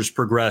catchers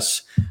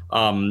progress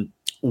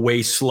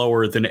way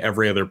slower than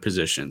every other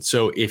position.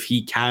 So if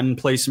he can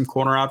play some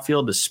corner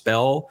outfield to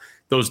spell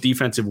those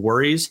defensive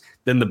worries,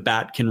 then the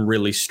bat can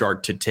really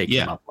start to take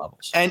him up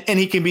levels. And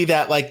he can be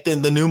that like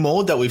the new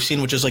mold that we've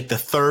seen, which is like the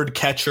third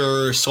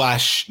catcher /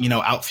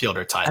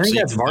 outfielder type. I think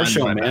that's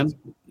Varsho, man.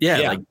 Yeah,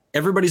 like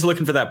everybody's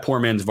looking for that poor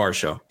man's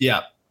Varsho.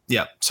 Yeah.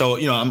 Yeah. So,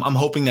 I'm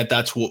hoping that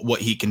that's what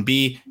he can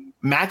be.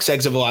 Max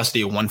exit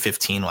velocity of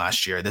 115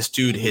 last year. This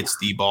dude hits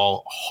the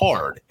ball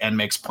hard and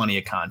makes plenty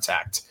of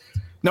contact.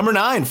 Number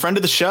 9, friend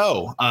of the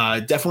show.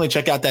 Definitely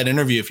check out that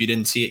interview if you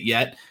didn't see it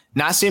yet.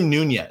 Nasim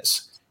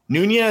Nunez.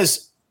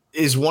 Nunez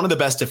is one of the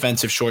best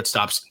defensive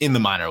shortstops in the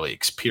minor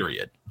leagues,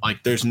 period.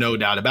 Like there's no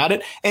doubt about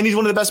it. And he's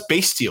one of the best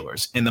base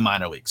stealers in the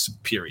minor leagues,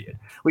 period.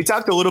 We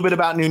talked a little bit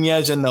about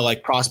Nunez and the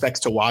like prospects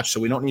to watch, so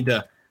we don't need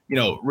to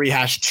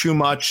rehash too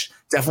much.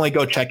 Definitely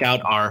go check out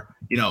our,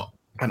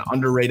 kind of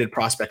underrated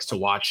prospects to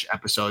watch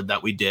episode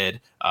that we did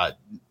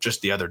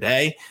just the other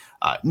day.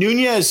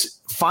 Nunez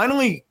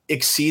finally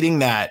exceeding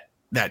that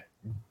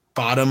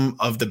bottom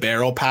of the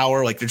barrel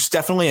power. Like there's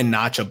definitely a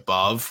notch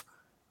above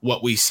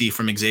what we see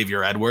from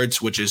Xavier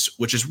Edwards, which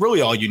is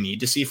really all you need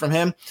to see from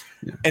him.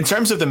 Yeah. In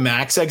terms of the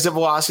max exit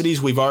velocities,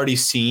 we've already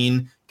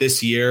seen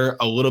this year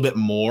a little bit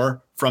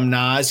more from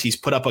Nas. He's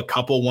put up a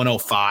couple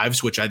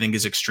 105s, which I think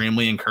is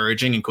extremely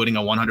encouraging, including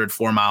a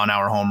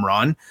 104-mile-an-hour home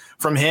run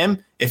from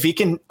him. If he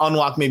can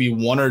unlock maybe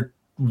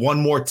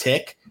one more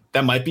tick,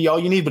 that might be all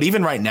you need. But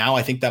even right now,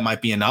 I think that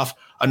might be enough.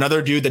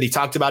 Another dude that he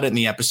talked about it in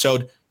the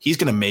episode, he's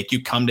going to make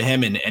you come to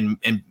him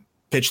and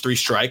pitch 3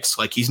 strikes.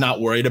 Like he's not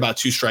worried about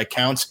 2 strike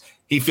counts.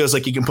 He feels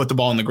like he can put the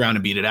ball on the ground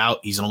and beat it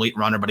out. He's an elite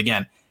runner. But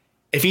again,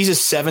 if he's a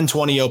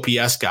 720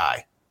 OPS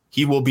guy,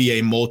 he will be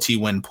a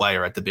multi-win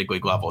player at the big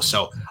league level.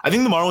 So I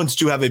think the Marlins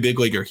do have a big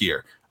leaguer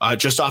here,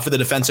 just off of the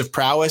defensive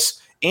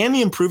prowess and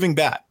the improving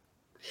bat.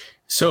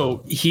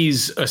 So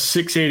he's a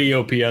 680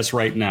 OPS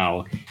right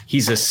now.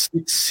 He's a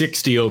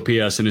 660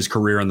 OPS in his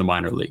career in the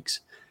minor leagues.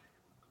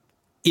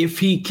 If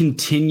he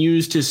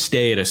continues to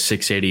stay at a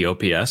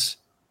 680 OPS,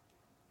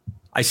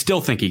 I still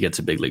think he gets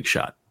a big league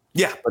shot.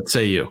 Yeah. What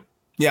say you?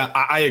 Yeah,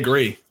 I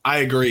agree.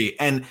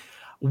 And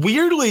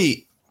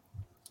weirdly,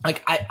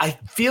 like I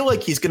feel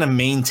like he's going to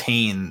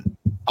maintain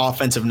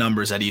offensive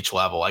numbers at each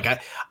level. Like I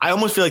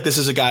almost feel like this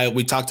is a guy,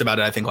 we talked about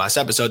it, I think last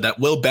episode, that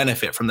will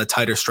benefit from the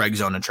tighter strike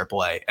zone in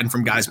AAA and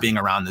from guys being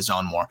around the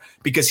zone more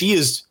because he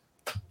is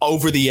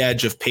over the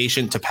edge of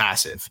patient to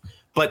passive.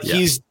 But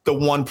he's the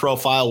one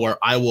profile where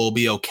I will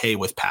be okay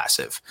with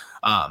passive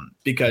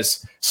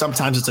because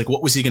sometimes it's like,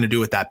 what was he going to do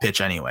with that pitch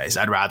anyways?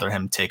 I'd rather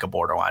him take a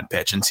borderline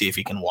pitch and see if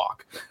he can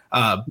walk.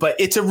 But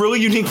it's a really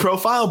unique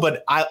profile,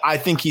 but I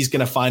think he's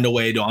going to find a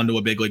way to onto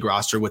a big league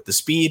roster with the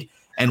speed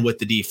and with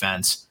the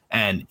defense.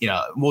 And,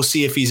 we'll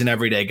see if he's an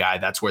everyday guy.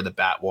 That's where the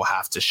bat will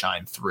have to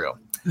shine through.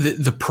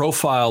 The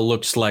profile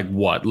looks like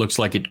what? Looks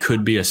like it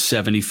could be a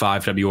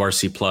 75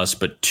 WRC plus,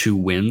 but 2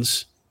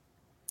 wins.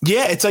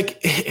 Yeah,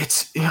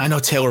 I know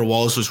Taylor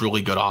Walls was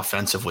really good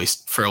offensively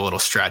for a little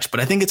stretch,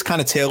 but I think it's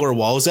kind of Taylor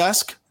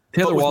Walls-esque.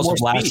 Taylor Walls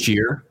was last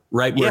year,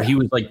 right? Where he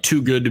was like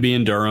too good to be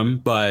in Durham,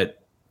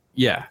 but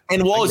yeah.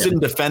 And Walls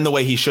didn't defend the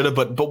way he should have,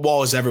 but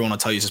Walls, everyone will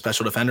tell you, is a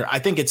special defender. I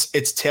think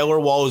it's Taylor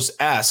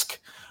Walls-esque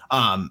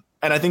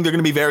And I think they're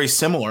going to be very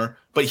similar,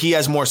 but he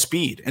has more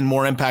speed and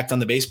more impact on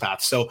the base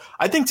path. So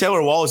I think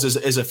Taylor Walls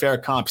is a fair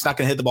comp. He's not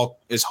going to hit the ball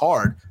as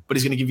hard, but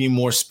he's going to give you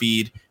more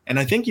speed and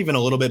I think even a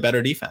little bit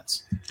better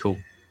defense. Cool.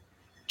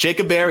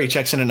 Jacob Berry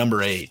checks in at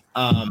number 8.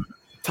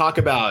 Talk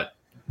about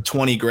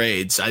 20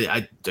 grades.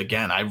 I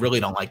really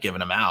don't like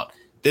giving him out.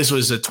 This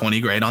was a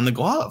 20 grade on the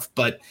glove,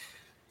 but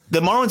the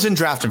Marlins didn't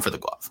draft him for the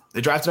glove.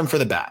 They drafted him for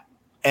the bat.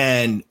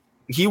 And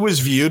he was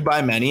viewed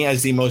by many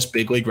as the most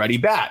big league ready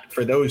bat.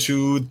 For those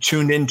who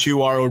tuned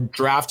into our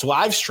draft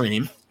live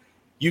stream,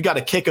 you got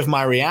a kick out of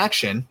my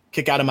reaction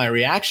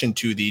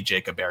to the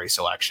Jacob Berry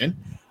selection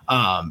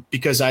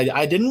because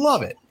I didn't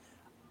love it.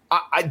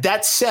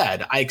 That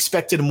said, I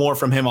expected more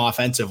from him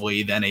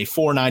offensively than a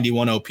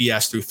 491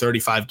 OPS through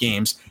 35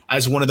 games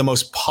as one of the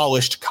most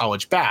polished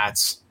college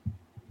bats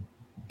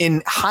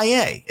in high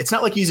A. It's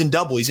not like he's in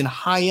double, he's in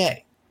high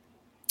A.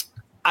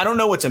 I don't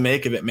know what to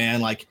make of it, man.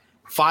 Like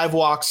 5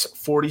 walks,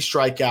 40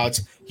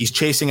 strikeouts. He's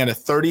chasing at a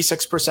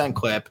 36%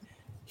 clip.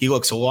 He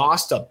looks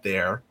lost up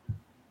there.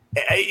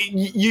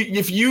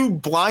 If you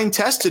blind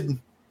tested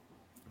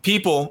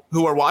people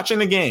who are watching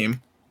the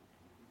game,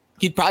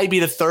 he'd probably be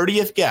the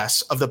 30th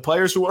guess of the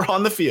players who are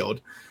on the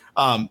field.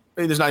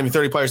 There's not even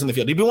 30 players on the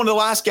field. He'd be one of the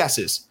last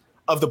guesses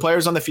of the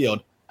players on the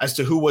field as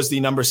to who was the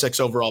number 6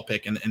 overall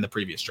pick in the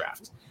previous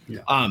draft.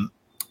 Yeah.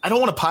 I don't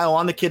want to pile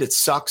on the kid. It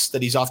sucks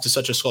that he's off to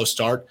such a slow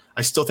start.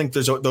 I still think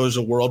there's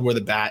a world where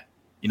the bat,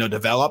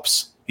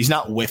 develops. He's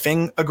not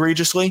whiffing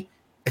egregiously.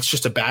 It's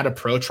just a bad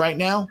approach right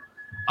now.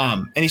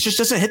 And he just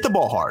doesn't hit the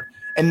ball hard.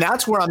 And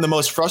that's where I'm the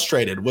most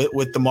frustrated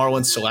with the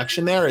Marlins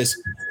selection there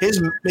is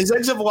his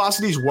exit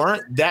velocities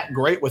weren't that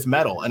great with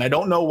metal. And I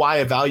don't know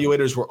why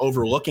evaluators were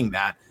overlooking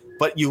that.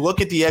 But you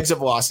look at the exit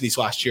velocities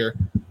last year,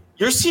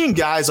 you're seeing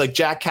guys like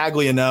Jack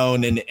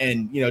Caglianone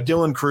and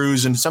Dylan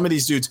Cruz and some of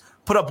these dudes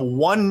put up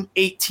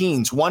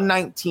 118s,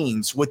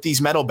 119s with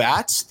these metal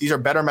bats. These are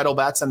better metal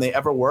bats than they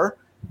ever were.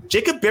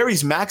 Jacob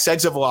Berry's max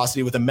exit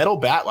velocity with a metal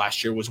bat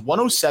last year was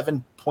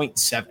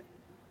 107.7.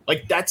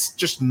 Like, that's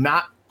just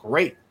not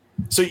great.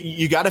 So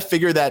you got to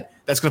figure that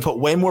that's going to put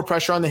way more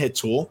pressure on the hit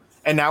tool.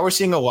 And now we're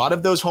seeing a lot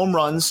of those home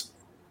runs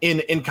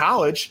in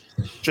college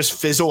just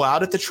fizzle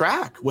out at the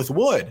track with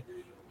wood.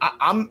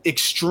 I'm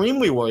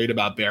extremely worried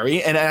about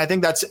Berry, and I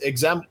think that's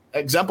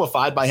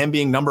exemplified by him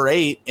being number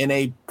 8 in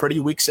a pretty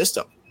weak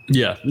system.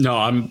 Yeah,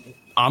 no,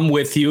 I'm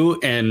with you,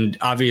 and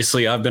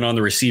obviously I've been on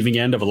the receiving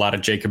end of a lot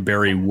of Jacob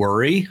Berry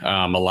worry,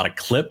 a lot of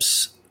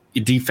clips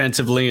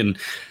defensively, and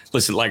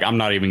listen, like I'm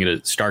not even going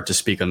to start to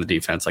speak on the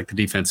defense. Like the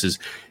defense is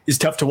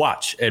tough to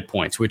watch at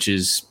points, which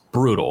is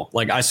brutal.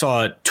 Like I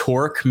saw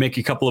Torque make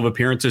a couple of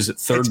appearances at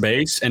third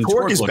base, and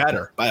Torque is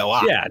better by a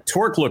lot. Yeah,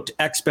 Torque looked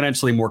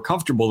exponentially more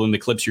comfortable than the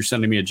clips you're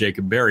sending me at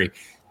Jacob Berry.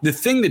 The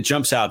thing that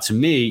jumps out to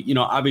me,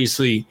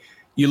 obviously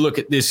you look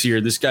at this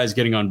year, this guy's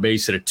getting on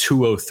base at a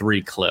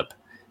 203 clip,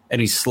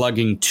 and he's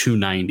slugging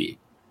 290.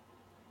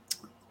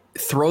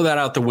 Throw that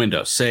out the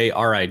window. Say,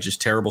 all right,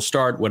 just terrible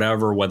start,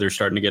 whatever, weather's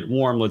starting to get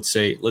warm. Let's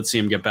see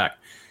him get back.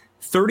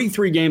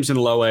 33 games in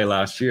low A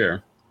last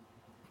year.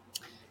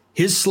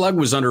 His slug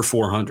was under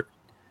 400.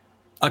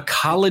 A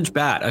college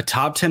bat, a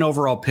top 10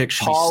 overall pick.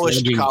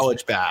 Polished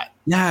college bat.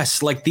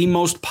 Yes, like the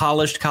most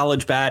polished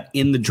college bat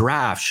in the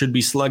draft should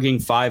be slugging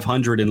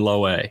 500 in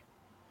low A.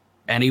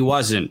 And he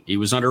wasn't. He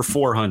was under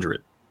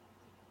 400.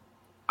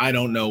 I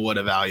don't know what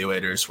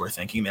evaluators were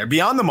thinking there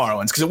beyond the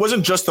Marlins, because it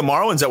wasn't just the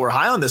Marlins that were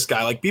high on this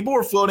guy. Like people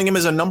were floating him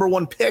as a number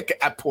 1 pick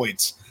at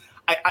points.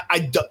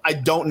 I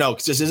don't know,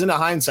 because this isn't a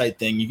hindsight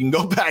thing. You can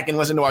go back and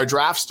listen to our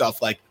draft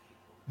stuff like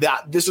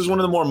that. This is one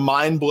of the more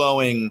mind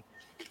blowing,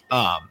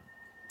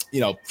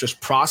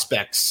 just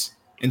prospects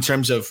in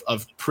terms of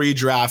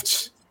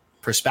pre-draft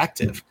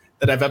perspective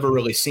that I've ever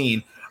really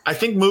seen. I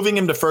think moving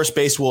him to first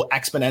base will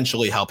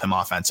exponentially help him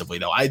offensively,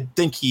 though. I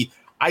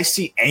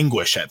see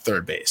anguish at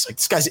third base. Like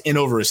this guy's in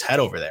over his head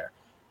over there.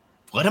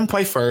 Let him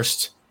play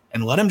first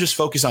and let him just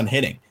focus on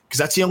hitting, because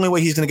that's the only way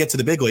he's going to get to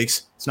the big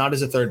leagues. It's not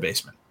as a third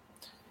baseman.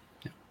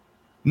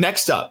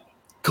 Next up,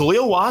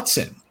 Khalil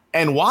Watson.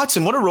 And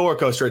Watson, what a roller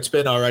coaster it's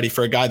been already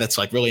for a guy that's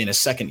like really in his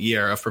second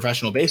year of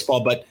professional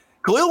baseball. But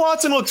Khalil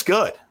Watson looks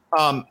good.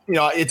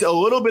 It's a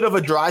little bit of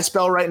a dry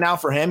spell right now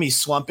for him. He's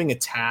slumping a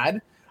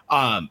tad.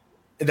 I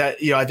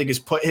think has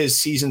put his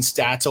season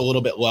stats a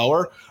little bit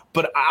lower.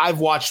 But I've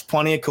watched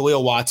plenty of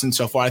Khalil Watson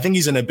so far. I think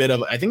he's in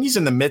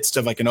the midst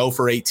of like an 0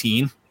 for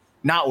 18.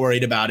 Not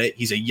worried about it.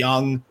 He's a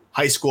young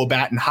high school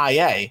bat in high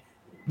A.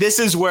 This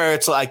is where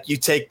it's like you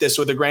take this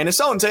with a grain of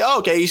salt and say, oh,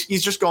 okay,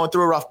 he's just going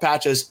through a rough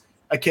patch as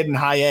a kid in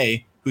high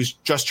A who's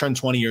just turned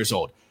 20 years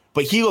old.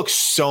 But he looks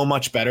so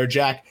much better,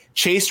 Jack.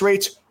 Chase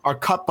rates are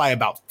cut by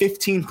about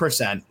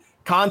 15%.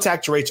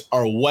 Contact rates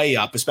are way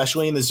up,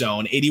 especially in the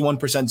zone,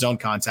 81% zone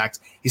contact.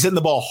 He's hitting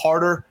the ball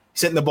harder.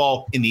 He's hitting the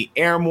ball in the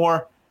air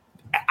more.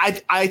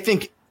 I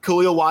think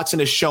Khalil Watson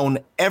has shown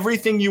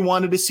everything you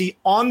wanted to see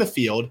on the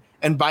field.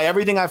 And by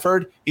everything I've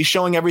heard, he's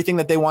showing everything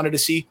that they wanted to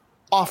see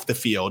off the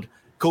field.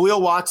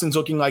 Khalil Watson's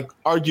looking like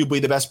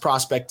arguably the best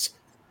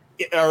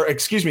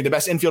the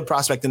best infield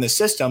prospect in the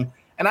system.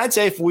 And I'd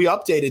say if we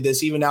updated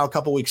this even now a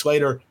couple weeks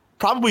later,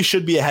 probably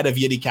should be ahead of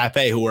Yiddy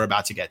Cape, who we're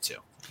about to get to.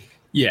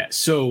 Yeah.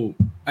 So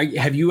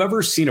have you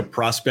ever seen a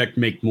prospect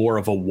make more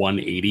of a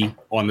 180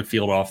 on the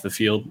field, off the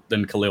field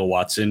than Khalil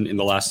Watson in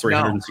the last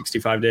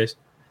 365 days?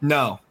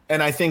 No.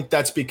 And I think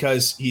that's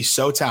because he's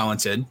so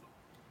talented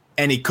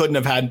and he couldn't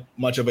have had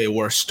much of a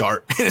worse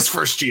start in his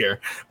first year,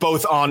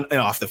 both on and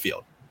off the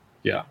field.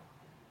 Yeah.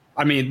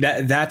 I mean,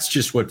 that's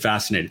just what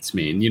fascinates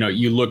me. And,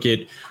 you look at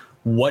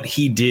what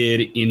he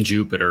did in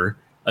Jupiter,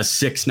 a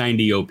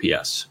 690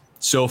 OPS.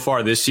 So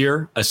far this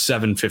year, a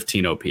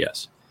 715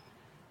 OPS.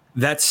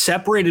 That's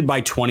separated by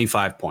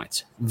 25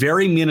 points.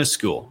 Very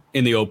minuscule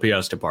in the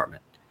OPS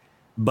department.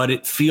 But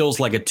it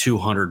feels like a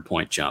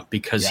 200-point jump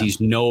because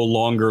he's no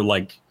longer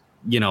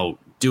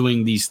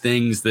doing these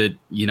things that,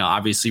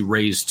 obviously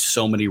raised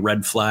so many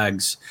red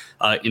flags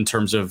in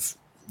terms of,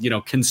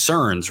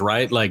 concerns,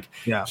 right?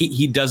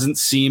 He doesn't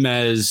seem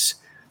as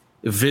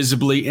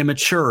visibly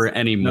immature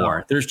anymore.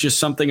 No. There's just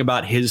something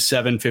about his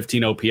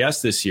 715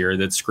 OPS this year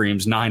that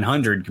screams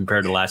 900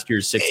 compared to last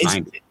year's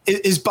 690.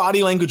 His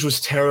body language was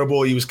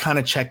terrible. He was kind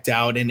of checked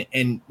out and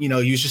he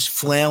was just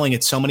flailing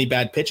at so many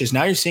bad pitches.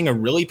 Now you're seeing a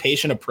really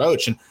patient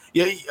approach. And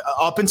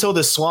up until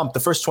this slump, the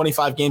first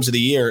 25 games of the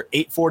year,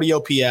 840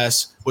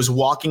 OPS, was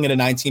walking at a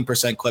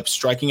 19% clip,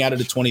 striking out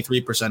at a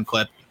 23%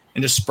 clip,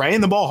 and just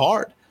spraying the ball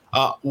hard.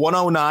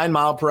 109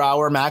 mile per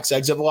hour max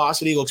exit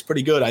velocity looks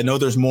pretty good. I know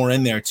there's more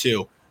in there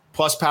too.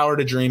 Plus power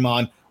to dream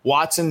on.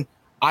 Watson,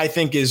 I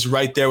think, is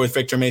right there with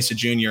Victor Mesa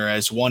Jr.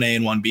 as 1A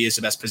and 1B as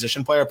the best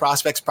position player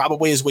prospects,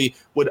 probably as we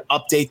would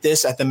update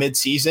this at the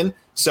midseason.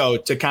 So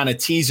to kind of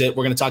tease it,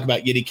 we're going to talk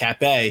about Yiddy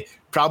Cape.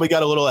 Probably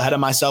got a little ahead of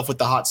myself with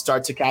the hot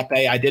start to Cape.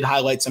 I did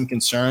highlight some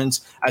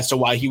concerns as to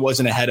why he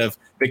wasn't ahead of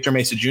Victor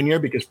Mesa Jr.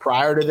 because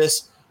prior to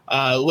this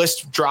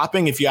list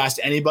dropping, if you asked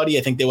anybody,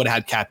 I think they would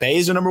have had Cape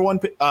as a number one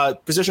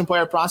position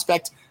player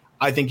prospect.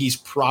 I think he's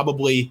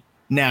probably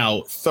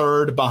now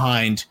third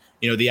behind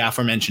the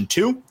aforementioned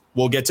two.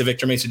 We'll get to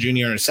Victor Mesa Jr.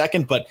 in a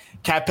second, but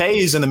Cape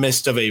is in the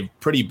midst of a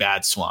pretty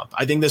bad slump.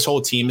 I think this whole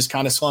team is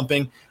kind of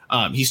slumping.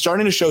 He's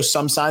starting to show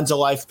some signs of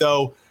life,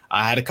 though.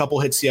 I had a couple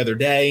hits the other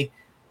day.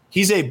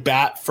 He's a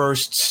bat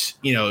first,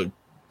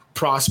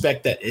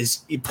 prospect that is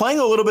playing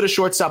a little bit of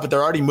shortstop, but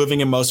they're already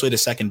moving him mostly to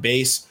second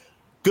base.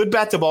 Good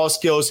bat to ball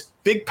skills,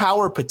 big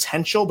power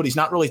potential, but he's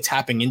not really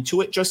tapping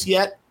into it just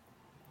yet.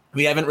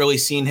 We haven't really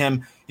seen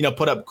him,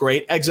 put up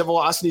great exit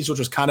velocities, which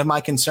was kind of my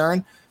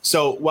concern.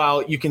 So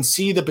while you can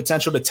see the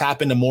potential to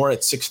tap into more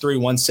at 6'3",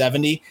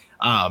 170,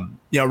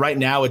 right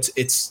now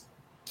it's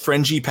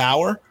fringy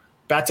power.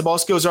 Bat to ball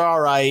skills are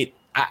all right.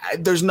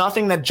 There's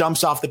nothing that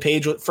jumps off the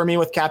page for me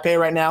with Cape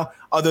right now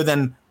other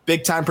than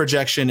big time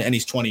projection, and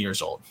he's 20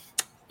 years old.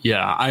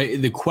 Yeah,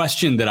 the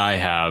question that I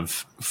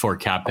have for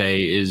Cape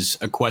is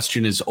a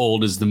question as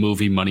old as the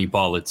movie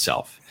Moneyball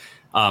itself.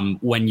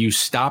 When you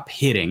stop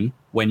hitting,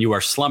 when you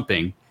are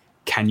slumping,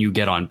 can you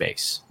get on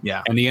base?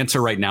 Yeah. And the answer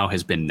right now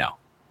has been no.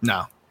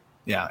 No.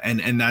 Yeah.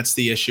 And that's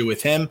the issue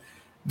with him.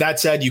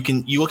 That said,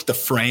 you look at the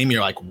frame,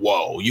 you're like,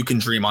 whoa, you can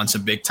dream on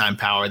some big time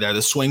power there.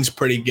 The swing's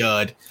pretty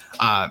good.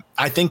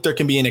 I think there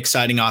can be an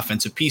exciting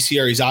offensive piece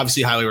here. He's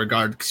obviously highly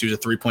regarded because he was a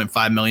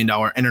 $3.5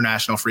 million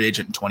international free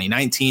agent in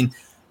 2019,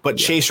 but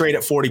chase rate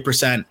at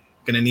 40%,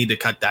 going to need to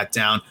cut that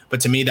down.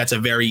 But to me, that's a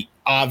very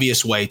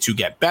obvious way to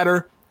get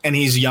better. And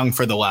he's young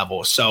for the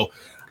level. So,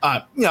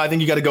 I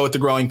think you got to go with the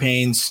growing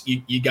pains.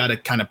 You got to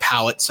kind of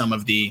palate some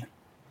of the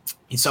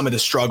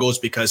struggles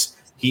because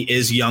he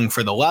is young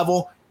for the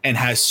level and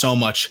has so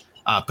much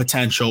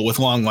potential with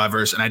long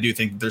levers. And I do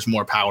think there's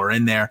more power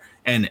in there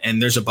and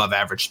there's above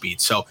average speed.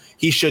 So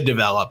he should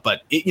develop,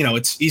 but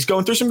he's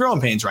going through some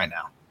growing pains right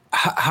now.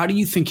 How do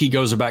you think he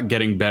goes about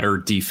getting better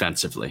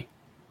defensively?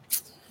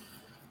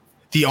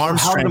 The arm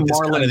strength is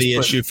kind of the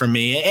issue for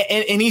me.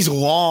 And he's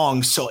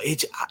long. So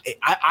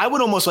I would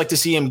almost like to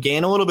see him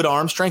gain a little bit of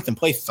arm strength and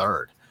play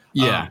third.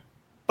 Yeah.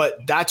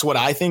 But that's what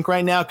I think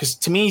right now, because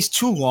to me, he's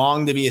too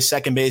long to be a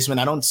second baseman.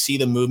 I don't see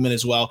the movement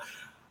as well.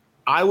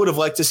 I would have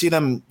liked to see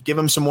them give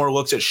him some more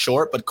looks at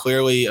short, but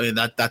clearly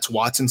that's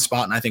Watson's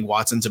spot, and I think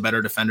Watson's a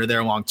better defender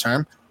there long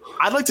term.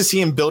 I'd like to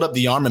see him build up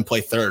the arm and play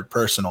third,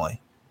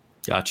 personally.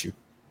 Got you.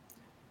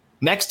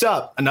 Next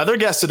up, another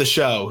guest of the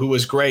show who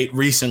was great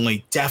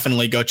recently.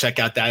 Definitely go check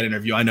out that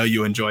interview. I know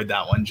you enjoyed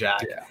that one,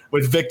 Jack. Yeah.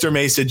 With Victor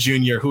Mesa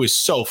Jr., who is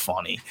so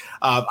funny.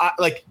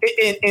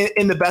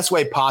 In the best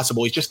way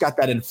possible. He's just got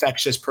that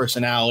infectious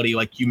personality,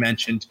 like you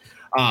mentioned.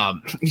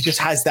 He just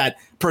has that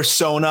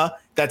persona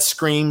that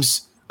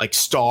screams like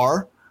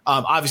star.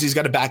 Obviously, he's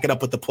got to back it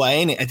up with the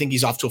play, and I think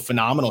he's off to a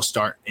phenomenal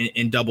start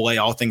in Double-A,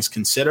 all things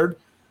considered.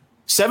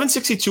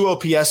 762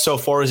 OPS so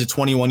far as a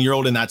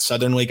 21-year-old in that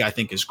Southern League, I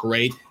think, is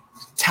great.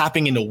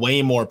 Tapping into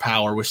way more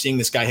power. We're seeing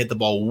this guy hit the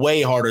ball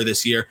way harder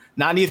this year.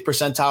 90th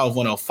percentile of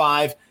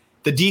 105.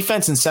 The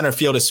defense in center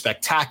field is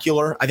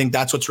spectacular. I think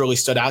that's what's really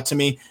stood out to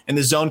me. And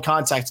the zone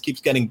contact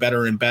keeps getting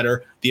better and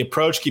better. The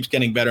approach keeps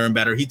getting better and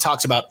better. He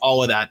talks about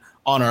all of that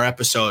on our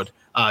episode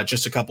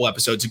just a couple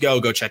episodes ago.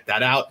 Go check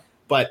that out.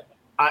 But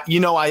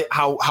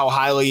how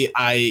highly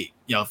I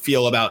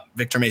feel about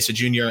Victor Mesa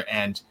Jr.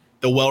 and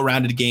the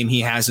well-rounded game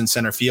he has in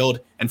center field.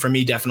 And for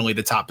me, definitely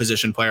the top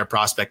position player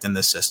prospect in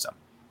this system.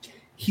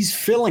 He's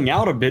filling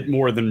out a bit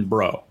more than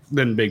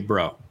Big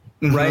Bro,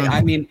 right?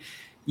 I mean,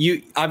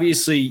 you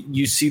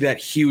see that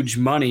huge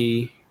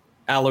money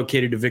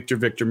allocated to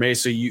Victor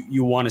Mesa.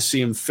 You want to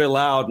see him fill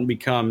out and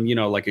become,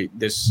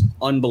 this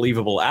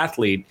unbelievable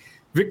athlete.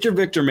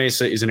 Victor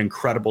Mesa is an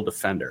incredible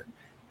defender,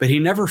 but he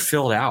never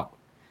filled out.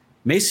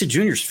 Mesa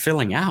Jr.'s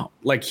filling out.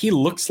 Like, he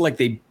looks like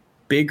a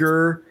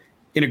bigger,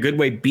 in a good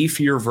way,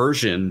 beefier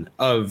version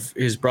of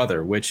his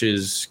brother, which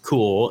is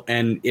cool.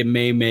 And it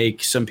may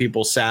make some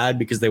people sad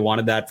because they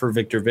wanted that for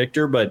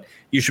Victor, but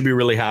you should be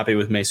really happy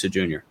with Mesa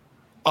Jr.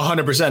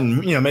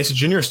 100%. Mesa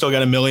Jr. still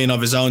got $1 million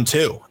of his own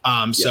too.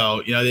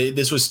 So,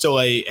 this was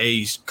still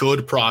a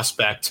good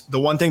prospect. The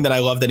one thing that I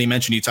love that he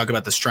mentioned, you talk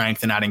about the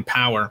strength and adding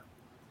power.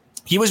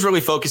 He was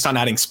really focused on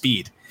adding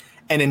speed.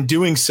 And in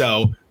doing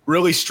so,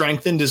 really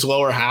strengthened his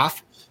lower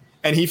half.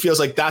 And he feels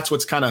like that's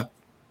what's kind of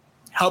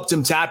helped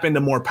him tap into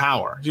more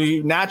power.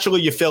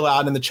 Naturally, you fill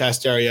out in the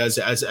chest area as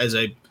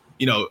a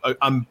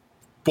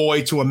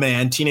boy to a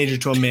man, teenager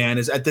to a man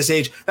is at this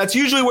age. That's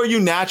usually where you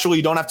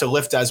naturally don't have to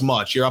lift as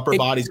much. Your upper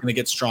body's going to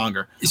get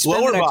stronger. Spend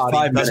the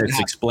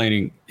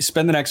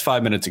next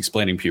 5 minutes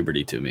explaining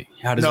puberty to me.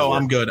 How does it work?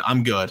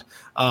 I'm good.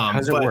 How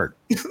does it work?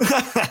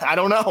 I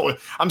don't know.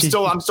 I'm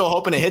still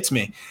hoping it hits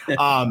me.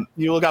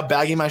 You look how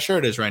baggy my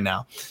shirt is right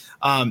now.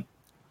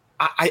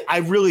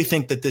 I really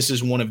think that this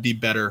is one of the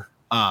better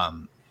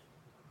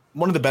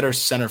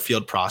center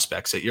field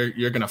prospects that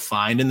you're going to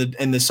find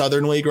in the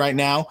Southern League right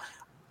now.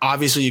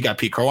 Obviously, you got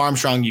Pete Crow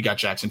Armstrong, you got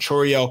Jackson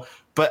Chourio,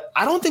 but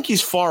I don't think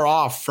he's far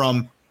off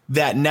from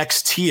that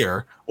next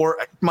tier, or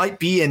might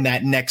be in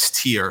that next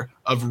tier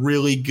of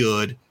really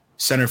good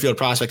center field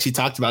prospects. He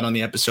talked about on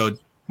the episode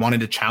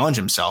wanting to challenge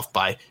himself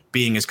by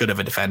being as good of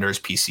a defender as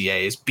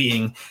PCA, as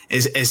being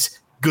as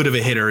good of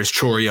a hitter as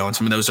Chourio and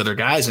some of those other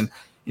guys. And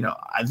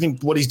I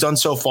think what he's done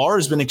so far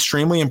has been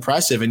extremely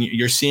impressive. And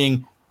you're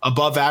seeing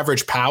above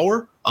average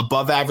power,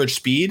 above average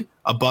speed,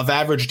 above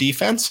average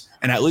defense,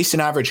 and at least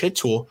an average hit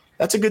tool.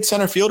 That's a good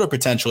center fielder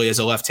potentially as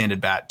a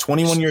left-handed bat,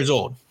 21 years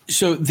old.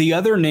 So the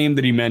other name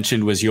that he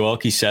mentioned was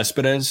Yoelqui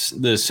Cespedes,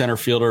 the center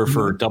fielder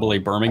for AA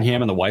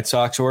Birmingham and the White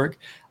Sox org.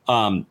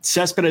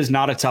 Cespedes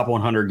not a top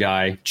 100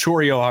 guy.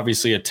 Chourio,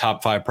 obviously a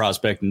top 5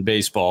 prospect in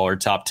baseball, or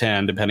top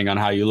 10, depending on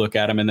how you look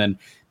at him. And then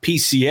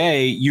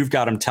PCA, you've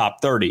got him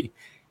top 30.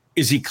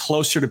 Is he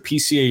closer to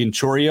PCA and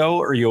Chourio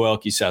or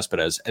Yoelqui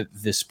Cespedes at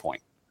this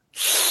point?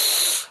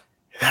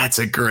 That's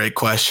a great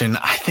question.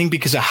 I think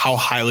because of how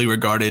highly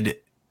regarded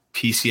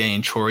PCA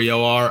and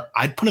Chourio are,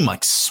 I'd put him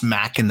like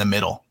smack in the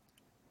middle.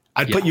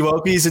 I'd put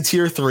Yoelqui as a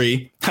tier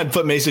 3. I'd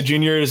put Mesa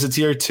Jr. as a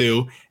tier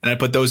 2, and I'd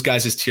put those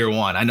guys as tier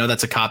 1. I know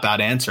that's a cop-out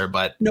answer,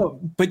 but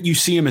you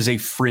see him as a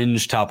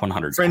fringe top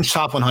 100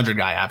 top 100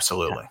 guy,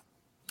 absolutely. Yeah.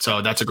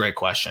 So that's a great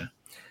question.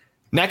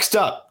 Next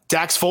up,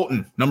 Dax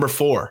Fulton, number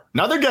 4.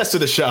 Another guest of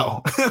the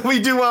show.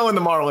 We do well in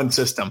the Marlins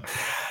system.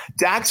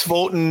 Dax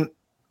Fulton,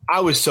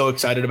 I was so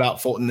excited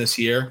about Fulton this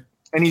year.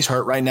 And he's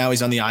hurt right now.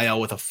 He's on the IL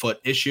with a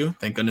foot issue.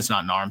 Thank goodness,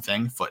 not an arm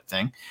thing, foot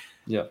thing.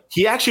 Yeah.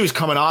 He actually was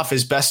coming off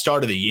his best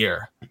start of the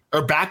year,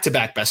 or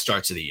back-to-back best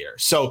starts of the year.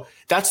 So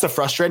that's the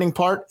frustrating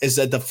part, is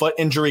that the foot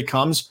injury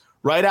comes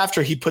right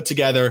after he put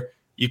together,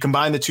 you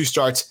combine the 2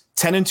 starts,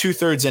 10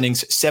 2/3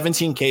 innings,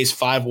 17 Ks,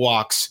 5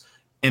 walks,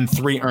 and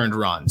 3 earned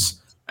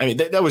runs. I mean,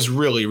 that was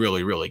really,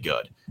 really, really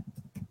good.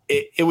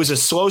 It was a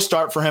slow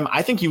start for him.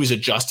 I think he was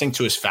adjusting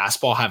to his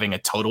fastball having a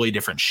totally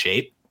different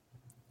shape.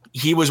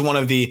 He was one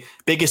of the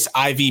biggest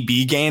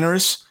IVB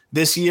gainers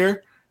this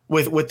year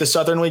with the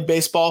Southern League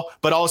baseball,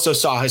 but also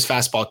saw his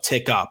fastball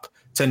tick up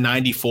to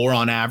 94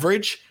 on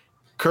average.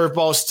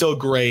 Curveball is still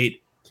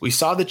great. We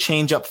saw the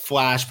changeup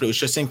flash, but it was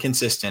just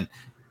inconsistent.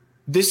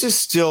 This is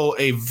still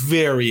a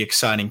very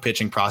exciting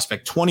pitching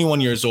prospect, 21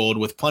 years old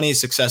with plenty of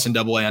success in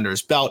AA under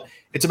his belt.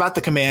 It's about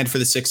the command for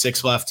the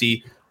 6'6"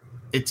 lefty.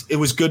 It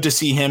was good to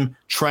see him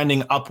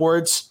trending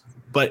upwards.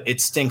 But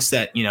it stinks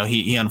that,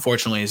 he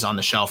unfortunately is on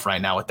the shelf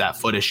right now with that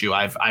foot issue.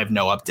 I have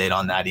no update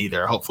on that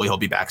either. Hopefully he'll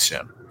be back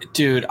soon.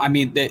 Dude, I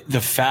mean, the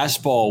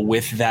fastball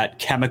with that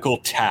chemical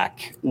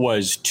tack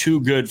was too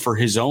good for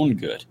his own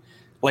good.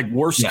 Like,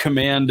 worst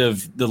command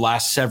of the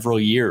last several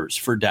years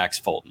for Dax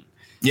Fulton.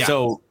 Yeah.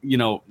 So,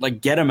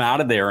 get him out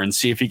of there and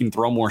see if he can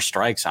throw more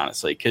strikes,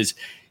 honestly. Because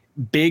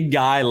big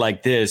guy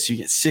like this, you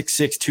get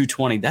 6'6",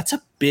 220. That's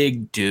a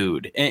big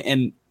dude.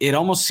 And it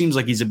almost seems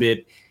like he's a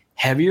bit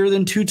heavier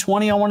than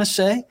 220, I want to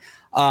say.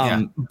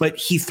 But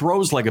he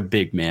throws like a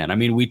big man. I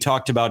mean, we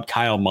talked about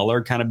Kyle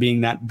Muller kind of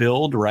being that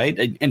build,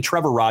 right? And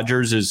Trevor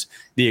Rogers is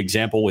the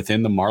example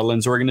within the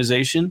Marlins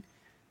organization.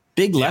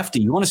 Big lefty.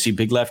 You want to see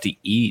big lefty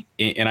eat,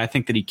 and I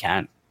think that he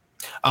can.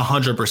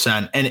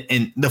 100%.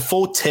 And the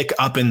full tick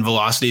up in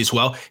velocity as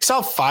well. He saw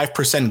a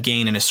 5%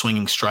 gain in his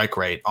swinging strike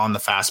rate on the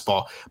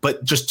fastball,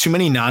 but just too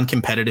many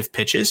non-competitive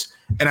pitches.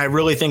 And I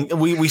really think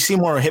we see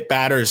more hit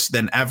batters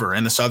than ever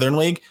in the Southern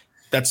League.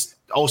 That's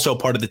also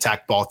part of the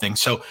tack ball thing.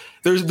 So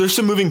there's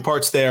some moving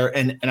parts there.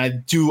 And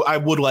I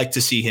would like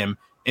to see him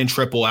in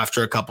triple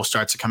after a couple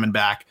starts of coming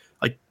back.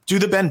 Like, do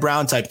the Ben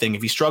Brown type thing.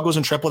 If he struggles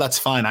in triple, that's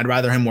fine. I'd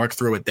rather him work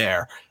through it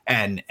there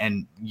and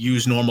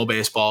use normal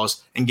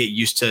baseballs and get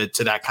used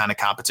to that kind of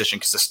competition,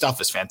 because the stuff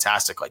is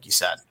fantastic, like you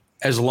said.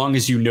 As long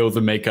as you know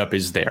the makeup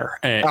is there.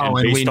 And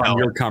based on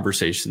your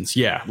conversations,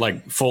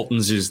 like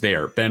Fulton's is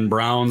there. Ben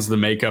Brown's, the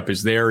makeup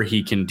is there.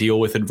 He can deal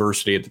with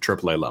adversity at the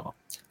AAA level.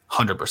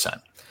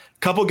 100%.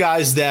 Couple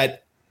guys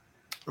that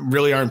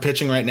really aren't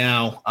pitching right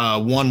now.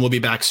 One will be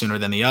back sooner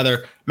than the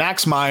other.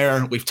 Max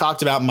Meyer, we've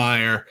talked about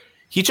Meyer.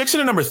 He checks in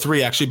at number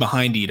 3, actually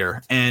behind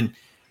Eater. And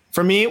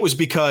for me, it was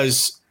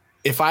because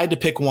if I had to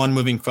pick one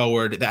moving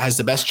forward that has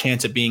the best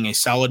chance at being a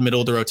solid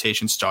middle of the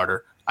rotation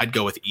starter, I'd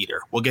go with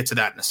Eater. We'll get to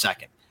that in a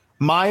second.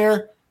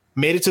 Meyer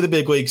made it to the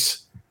big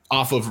leagues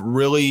off of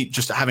really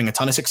just having a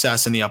ton of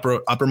success in the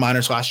upper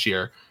minors last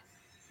year,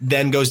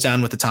 then goes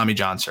down with the Tommy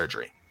John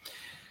surgery.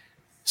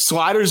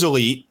 Slider's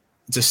elite.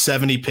 It's a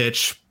 70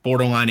 pitch,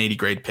 borderline 80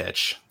 grade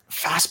pitch.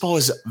 Fastball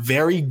is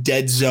very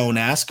dead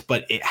zone-esque,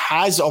 but it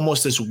has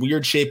almost this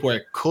weird shape where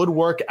it could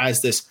work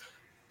as this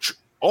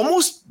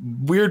almost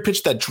weird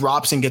pitch that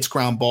drops and gets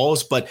ground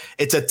balls, but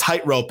it's a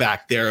tightrope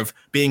back there of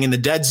being in the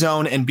dead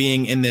zone and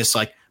being in this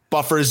like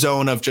buffer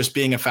zone of just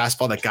being a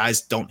fastball that guys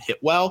don't hit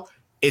well.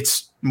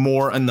 It's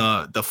more in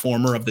the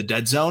former of the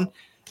dead zone.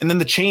 And then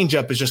the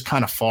changeup is just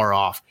kind of far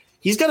off.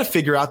 He's got to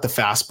figure out the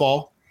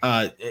fastball,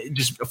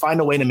 just find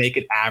a way to make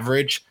it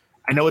average.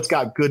 I know it's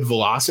got good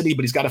velocity,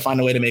 but he's got to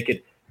find a way to make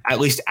it at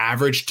least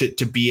average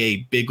to be a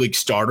big league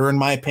starter, in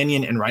my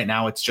opinion. And right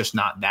now it's just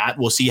not that.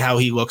 We'll see how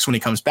he looks when he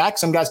comes back.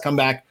 Some guys come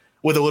back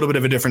with a little bit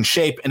of a different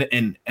shape and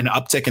an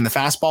uptick in the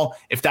fastball.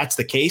 If that's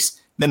the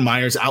case, then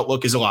Meyer's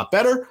outlook is a lot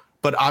better,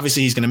 but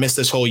obviously he's going to miss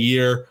this whole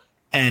year.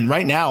 And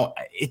right now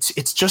it's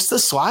just the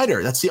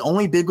slider. That's the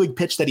only big league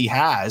pitch that he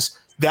has.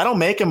 That'll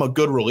make him a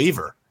good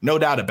reliever, no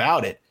doubt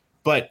about it.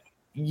 But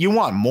you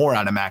want more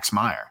out of Max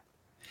Meyer.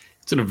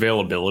 It's an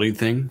availability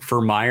thing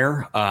for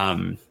Meyer.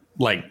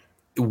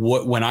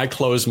 When I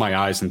close my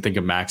eyes and think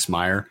of Max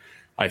Meyer,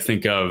 I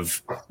think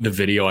of the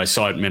video I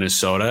saw at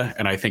Minnesota,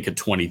 and I think of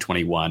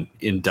 2021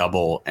 in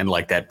double and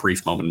like that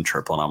brief moment in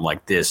triple. And I'm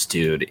like, this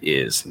dude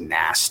is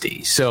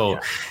nasty. So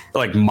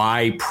like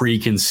my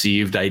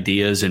preconceived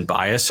ideas and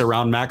bias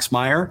around Max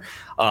Meyer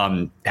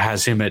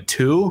has him at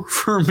 2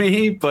 for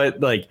me.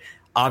 But like,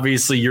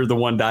 obviously you're the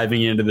one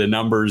diving into the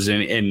numbers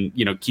and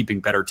you know,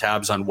 keeping better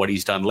tabs on what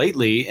he's done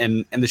lately.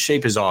 And the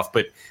shape is off.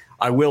 But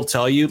I will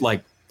tell you,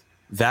 like,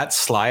 that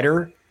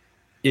slider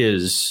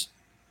is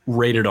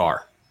rated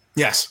R.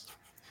 Yes.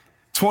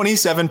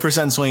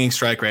 27% swinging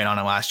strike rate on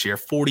it last year,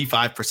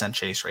 45%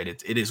 chase rate.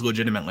 It is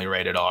legitimately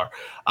rated R.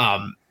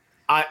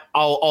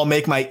 I'll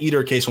make my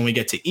Eater case when we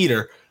get to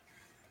Eater.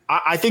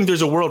 I think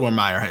there's a world where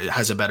Meyer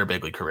has a better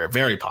big league career.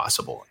 Very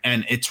possible.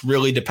 And it's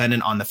really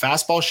dependent on the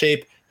fastball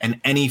shape and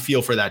any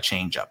feel for that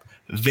changeup.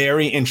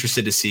 Very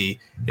interested to see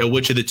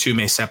which of the two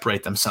may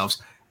separate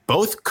themselves.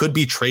 Both could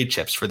be trade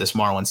chips for this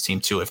Marlins team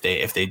too if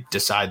they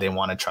decide they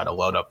want to try to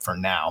load up for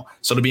now.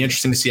 So it'll be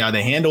interesting to see how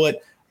they handle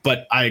it.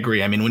 But I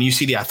agree. I mean, when you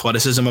see the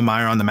athleticism of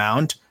Meyer on the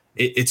mound,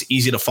 it's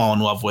easy to fall in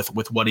love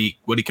with what he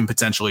can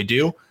potentially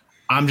do.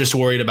 I'm just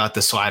worried about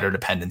the slider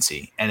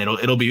dependency, and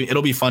it'll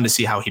be fun to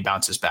see how he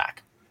bounces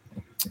back.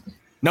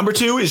 Number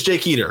 2 is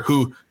Jake Eater,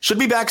 who should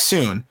be back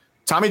soon.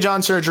 Tommy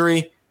John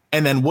surgery,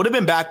 and then would have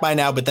been back by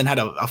now, but then had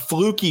a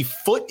fluky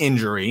foot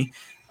injury.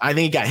 I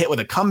think he got hit with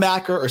a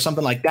comebacker or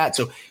something like that.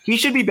 So he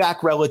should be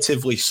back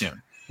relatively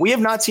soon. We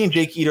have not seen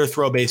Jake Eater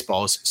throw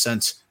baseballs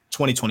since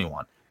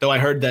 2021, though I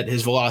heard that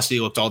his velocity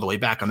looked all the way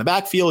back on the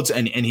backfields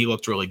and he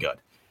looked really good.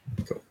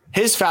 Cool.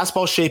 His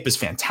fastball shape is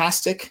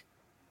fantastic,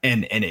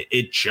 and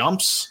it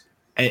jumps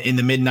in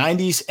the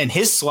mid-90s, and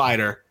his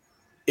slider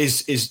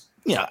is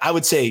I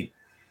would say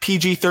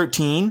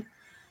PG-13,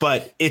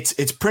 but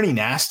it's pretty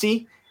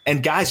nasty,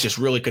 and guys just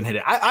really couldn't hit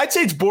it. I'd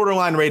say it's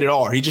borderline rated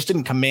R. He just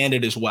didn't command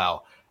it as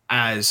well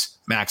as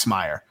Max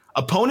Meyer.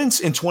 Opponents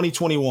in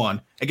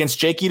 2021 against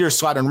Jake Eater's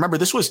slider, and remember,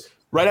 this was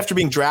right after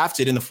being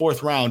drafted in the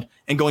 4th round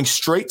and going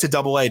straight to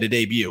Double-A to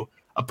debut.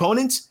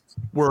 Opponents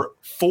were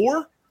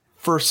 4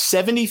 for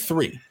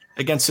 73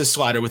 against his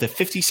slider with a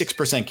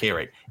 56% K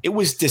rate. It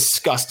was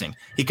disgusting.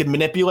 He could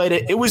manipulate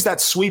it. It was that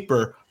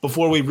sweeper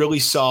before we really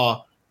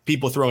saw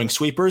people throwing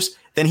sweepers.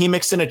 Then he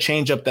mixed in a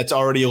changeup that's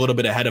already a little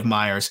bit ahead of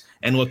Myers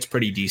and looked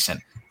pretty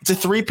decent. It's a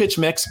 3-pitch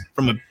mix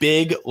from a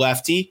big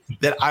lefty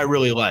that I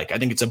really like. I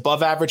think it's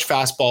above average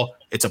fastball,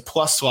 it's a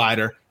plus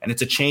slider, and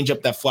it's a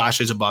changeup that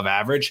flashes above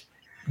average.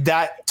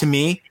 That, to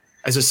me,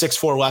 as a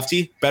 6'4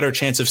 lefty, better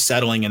chance of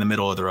settling in the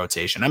middle of the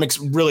rotation. I'm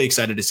really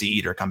excited to see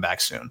Eater come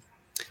back soon.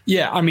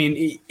 Yeah, I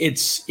mean,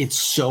 it's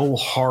so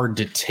hard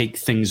to take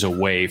things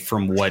away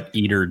from what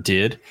Eater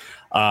did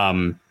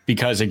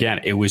because,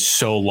 again, it was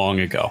so long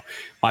ago.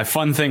 My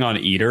fun thing on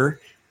Eater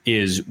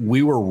is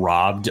we were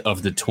robbed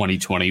of the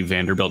 2020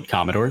 Vanderbilt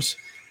Commodores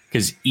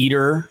because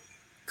Eater,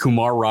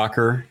 Kumar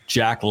Rocker,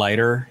 Jack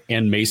Leiter,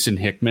 and Mason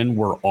Hickman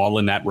were all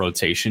in that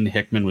rotation.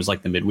 Hickman was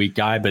like the midweek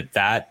guy, but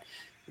that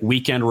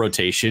weekend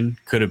rotation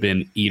could have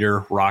been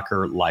Eater,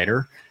 Rocker,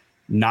 Leiter.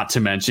 Not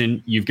to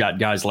mention, you've got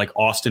guys like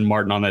Austin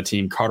Martin on that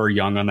team, Carter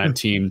Young on that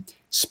team,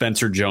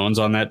 Spencer Jones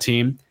on that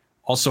team.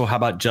 Also, how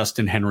about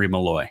Justin Henry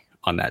Malloy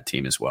on that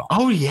team as well?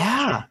 Oh,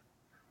 yeah.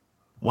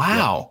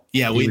 Wow.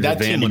 Yeah, he was that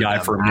a team Vandy guy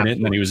for a minute,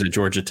 and then he was at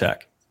Georgia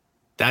Tech.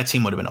 That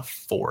team would have been a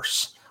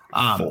force.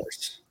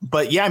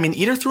 But yeah, I mean,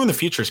 Eater threw in the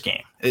futures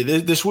game.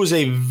 This was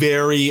a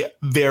very,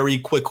 very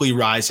quickly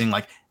rising,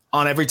 like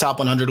on every top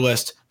 100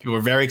 list. People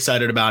were very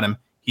excited about him.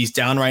 He's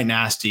downright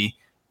nasty.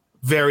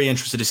 Very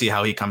interested to see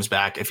how he comes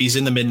back. If he's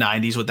in the mid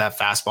 90s with that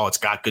fastball, it's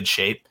got good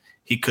shape.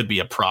 He could be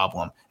a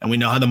problem. And we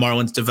know how the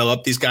Marlins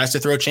develop these guys to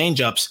throw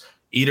changeups.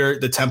 Eater,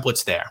 the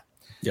template's there.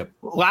 Yep.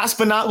 Last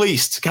but not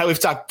least, guy we've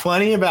talked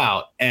plenty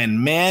about,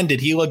 and man,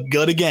 did he look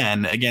good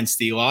again against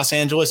the Los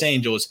Angeles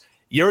Angels.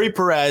 Yuri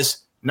Perez,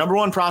 number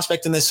one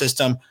prospect in this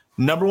system,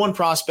 number one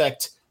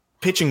prospect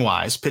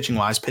pitching-wise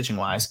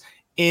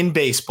in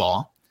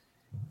baseball.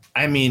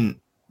 I mean,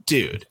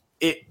 dude,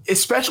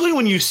 especially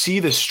when you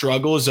see the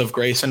struggles of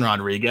Grayson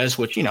Rodriguez,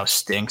 which,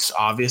 stinks,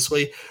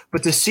 obviously,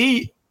 but to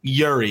see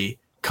Yuri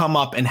come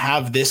up and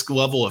have this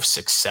level of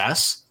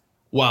success,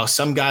 while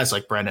some guys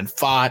like Brandon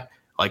Pfaadt,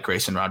 like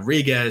Grayson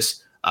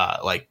Rodriguez,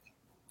 like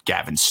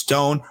Gavin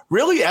Stone,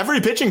 really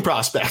every pitching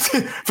prospect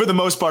for the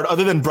most part,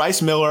 other than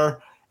Bryce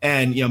Miller.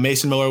 And,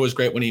 Mason Miller was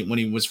great when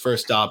he was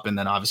first up and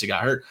then obviously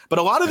got hurt. But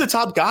a lot of the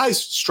top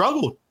guys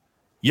struggled.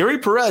 Yuri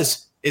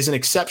Perez is an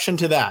exception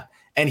to that.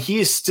 And he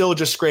is still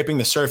just scraping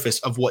the surface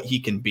of what he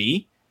can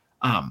be.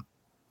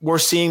 We're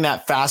seeing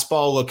that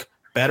fastball look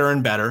better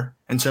and better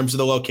in terms of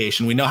the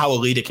location. We know how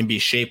elite it can be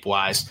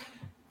shape-wise.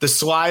 The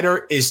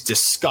slider is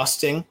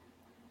disgusting.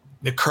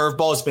 The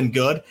curveball has been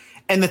good.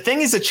 And the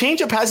thing is, the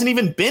changeup hasn't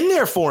even been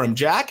there for him,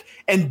 Jack.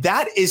 And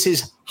that is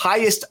his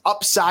highest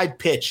upside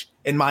pitch,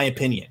 in my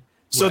opinion.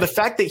 So The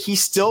fact that he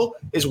still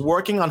is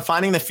working on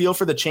finding the feel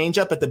for the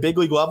changeup at the big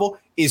league level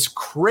is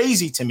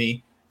crazy to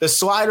me. The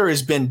slider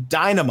has been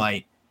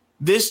dynamite.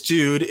 This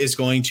dude is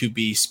going to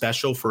be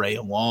special for a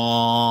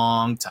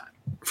long time.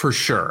 For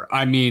sure.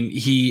 I mean,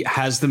 he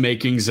has the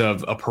makings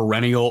of a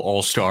perennial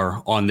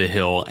all-star on the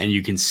hill, and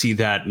you can see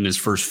that in his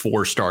first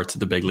 4 starts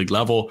at the big league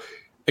level.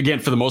 Again,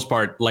 for the most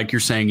part, like you're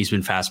saying, he's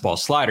been fastball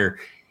slider.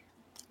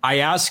 I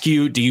ask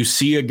you, do you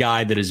see a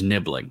guy that is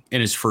nibbling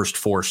in his first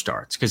 4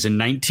 starts? Because in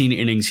 19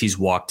 innings, he's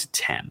walked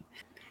 10.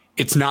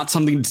 It's not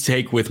something to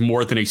take with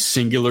more than a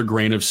singular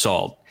grain of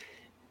salt.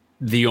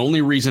 The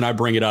only reason I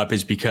bring it up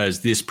is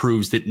because this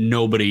proves that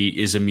nobody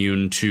is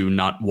immune to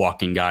not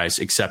walking guys,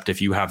 except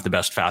if you have the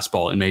best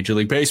fastball in Major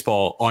League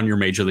Baseball on your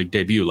Major League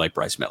debut, like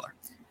Bryce Miller.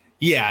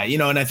 Yeah,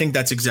 and I think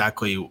that's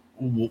exactly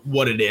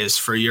what it is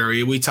for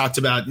Yuri. We talked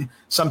about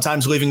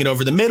sometimes leaving it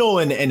over the middle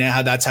and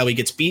how that's how he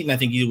gets beaten. I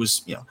think he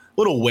was a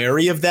little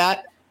wary of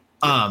that.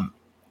 I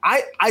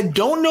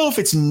don't know if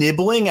it's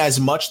nibbling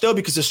as much, though,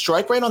 because the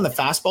strike rate on the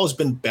fastball has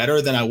been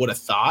better than I would have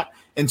thought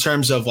in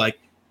terms of like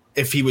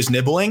if he was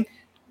nibbling.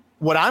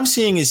 What I'm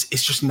seeing is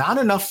it's just not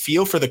enough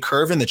feel for the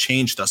curve and the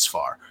change thus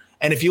far.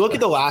 And if you look at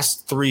the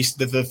last 3,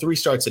 the 3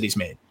 starts that he's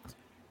made,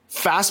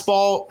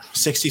 fastball,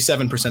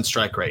 67%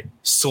 strike rate.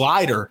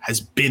 Slider has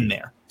been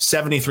there,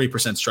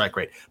 73% strike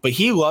rate. But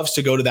he loves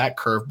to go to that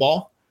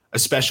curveball,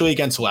 especially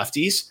against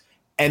lefties.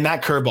 And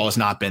that curveball has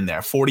not been there,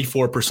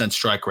 44%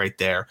 strike rate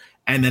there.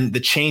 And then the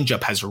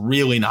changeup has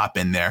really not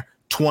been there,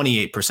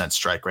 28%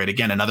 strike rate.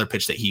 Again, another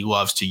pitch that he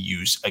loves to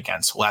use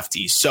against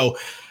lefties. So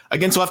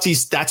against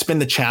lefties, that's been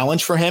the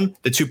challenge for him.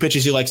 The 2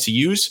 pitches he likes to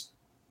use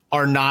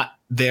are not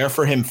there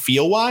for him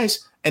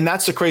feel-wise. And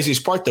that's the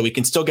craziest part, though. He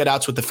can still get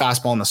outs with the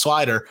fastball and the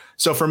slider.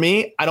 So for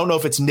me, I don't know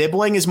if it's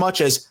nibbling as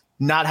much as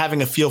not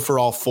having a feel for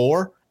all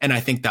 4, and I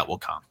think that will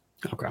come.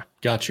 Okay,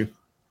 got you.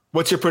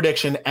 What's your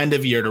prediction end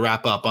of year to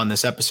wrap up on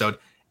this episode?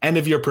 End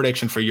of year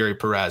prediction for Yuri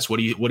Perez. What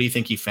do you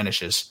think he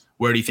finishes?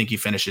 Where do you think he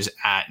finishes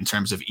at in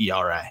terms of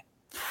ERA?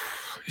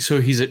 So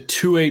he's at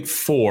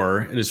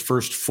 2.84 in his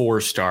first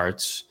 4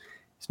 starts.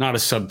 He's not a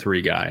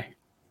sub-3 guy.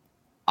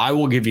 I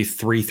will give you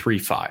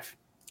 3.35.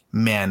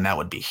 Man, that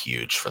would be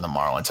huge for the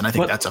Marlins. And I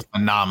think that's a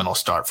phenomenal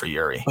start for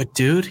Yuri. But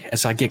dude,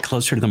 as I get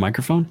closer to the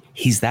microphone,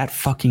 he's that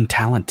fucking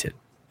talented.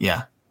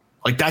 Yeah.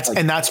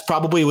 That's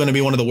probably going to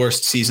be one of the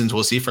worst seasons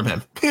we'll see from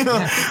him.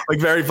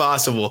 Very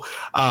possible.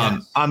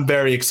 Yes. I'm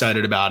very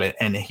excited about it.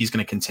 And he's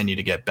going to continue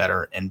to get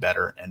better and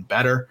better and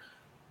better.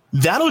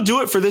 That'll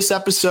do it for this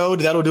episode.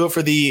 That'll do it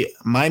for the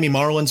Miami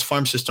Marlins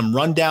farm system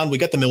rundown. We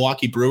got the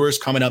Milwaukee Brewers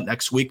coming up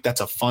next week. That's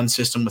a fun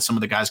system with some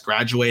of the guys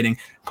graduating.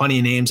 Plenty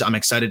of names I'm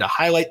excited to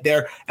highlight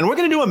there. And we're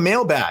going to do a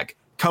mailbag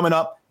coming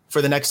up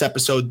for the next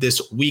episode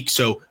this week.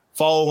 So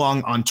follow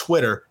along on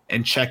Twitter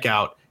and check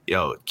out,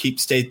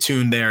 stay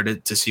tuned there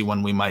to see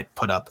when we might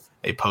put up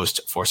a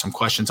post for some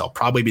questions. I'll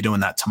probably be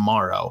doing that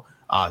tomorrow.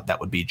 That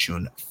would be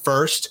June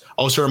 1st.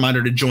 Also a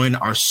reminder to join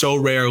our So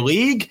Rare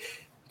League.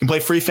 You can play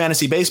free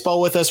fantasy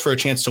baseball with us for a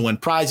chance to win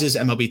prizes,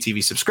 MLB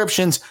TV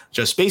subscriptions,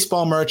 just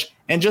baseball merch,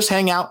 and just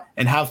hang out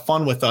and have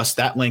fun with us.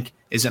 That link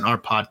is in our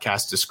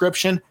podcast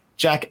description.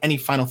 Jack, any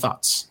final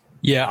thoughts?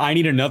 Yeah, I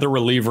need another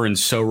reliever in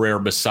So Rare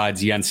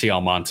besides Yency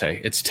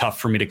Almonte. It's tough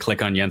for me to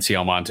click on Yency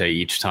Almonte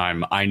each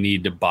time. I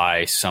need to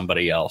buy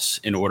somebody else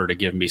in order to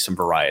give me some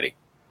variety.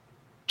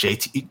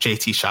 JT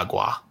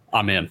Chagua.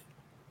 I'm in.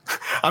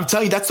 I'm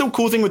telling you, that's the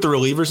cool thing with the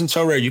relievers and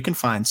So Rare. You can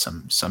find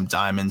some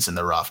diamonds in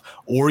the rough,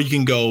 or you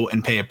can go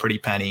and pay a pretty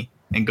penny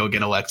and go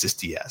get Alexis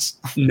Diaz.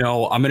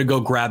 No, I'm going to go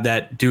grab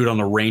that dude on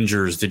the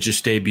Rangers that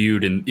just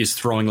debuted and is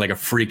throwing like a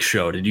freak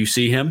show. Did you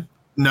see him?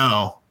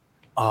 No.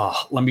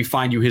 Let me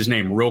find you his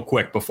name real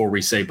quick before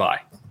we say bye.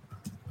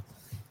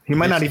 He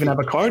might not even have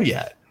a card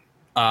yet.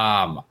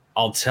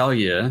 I'll tell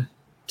you.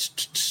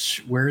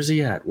 Where is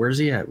he at?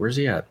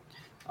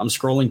 I'm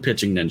scrolling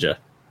Pitching Ninja.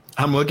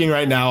 I'm looking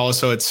right now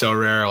also at So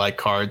Rare like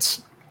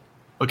cards,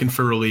 looking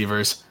for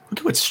relievers. Look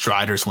at what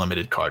Strider's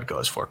limited card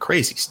goes for.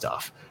 Crazy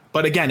stuff.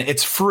 But again,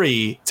 it's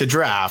free to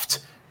draft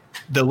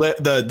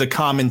the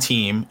common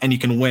team, and you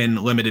can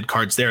win limited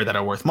cards there that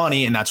are worth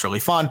money, and that's really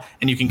fun.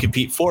 And you can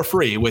compete for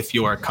free with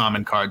your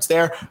common cards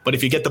there. But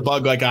if you get the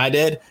bug like I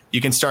did,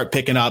 you can start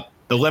picking up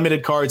the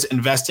limited cards,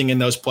 investing in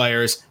those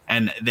players,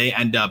 and they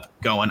end up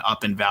going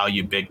up in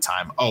value big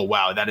time. Oh,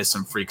 wow, that is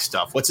some freak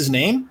stuff. What's his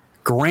name?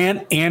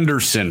 Grant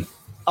Anderson.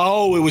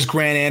 Oh, it was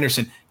Grant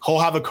Anderson. He'll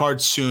have a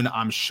card soon,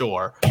 I'm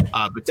sure.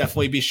 But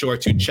definitely be sure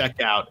to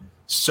check out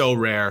So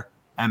Rare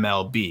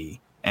MLB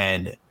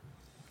and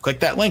click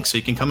that link so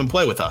you can come and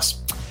play with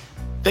us.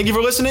 Thank you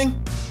for listening.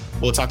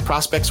 We'll talk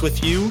prospects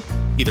with you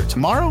either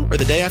tomorrow or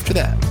the day after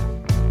that.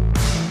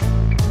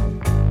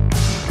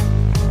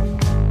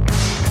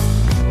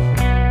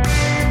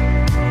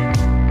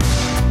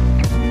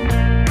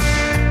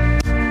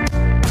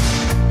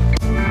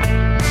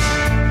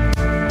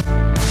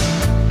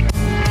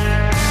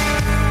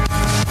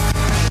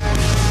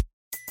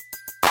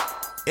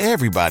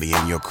 Everybody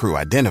in your crew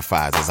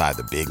identifies as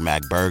either Big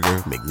Mac Burger,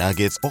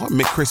 McNuggets, or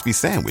McCrispy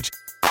Sandwich.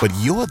 But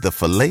you're the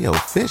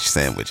Filet-O-Fish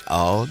Sandwich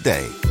all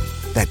day.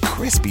 That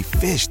crispy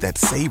fish, that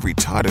savory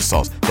tartar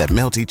sauce, that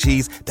melty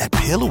cheese, that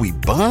pillowy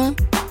bun.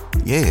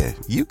 Yeah,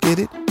 you get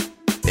it.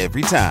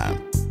 Every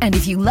time. And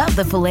if you love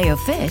the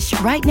Filet-O-Fish,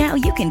 right now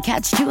you can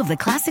catch 2 of the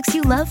classics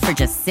you love for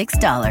just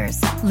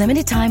 $6.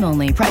 Limited time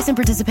only. Price and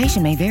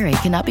participation may vary.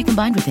 Cannot be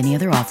combined with any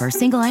other offer.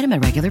 Single item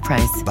at regular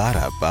price.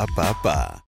 Ba-da-ba-ba-ba.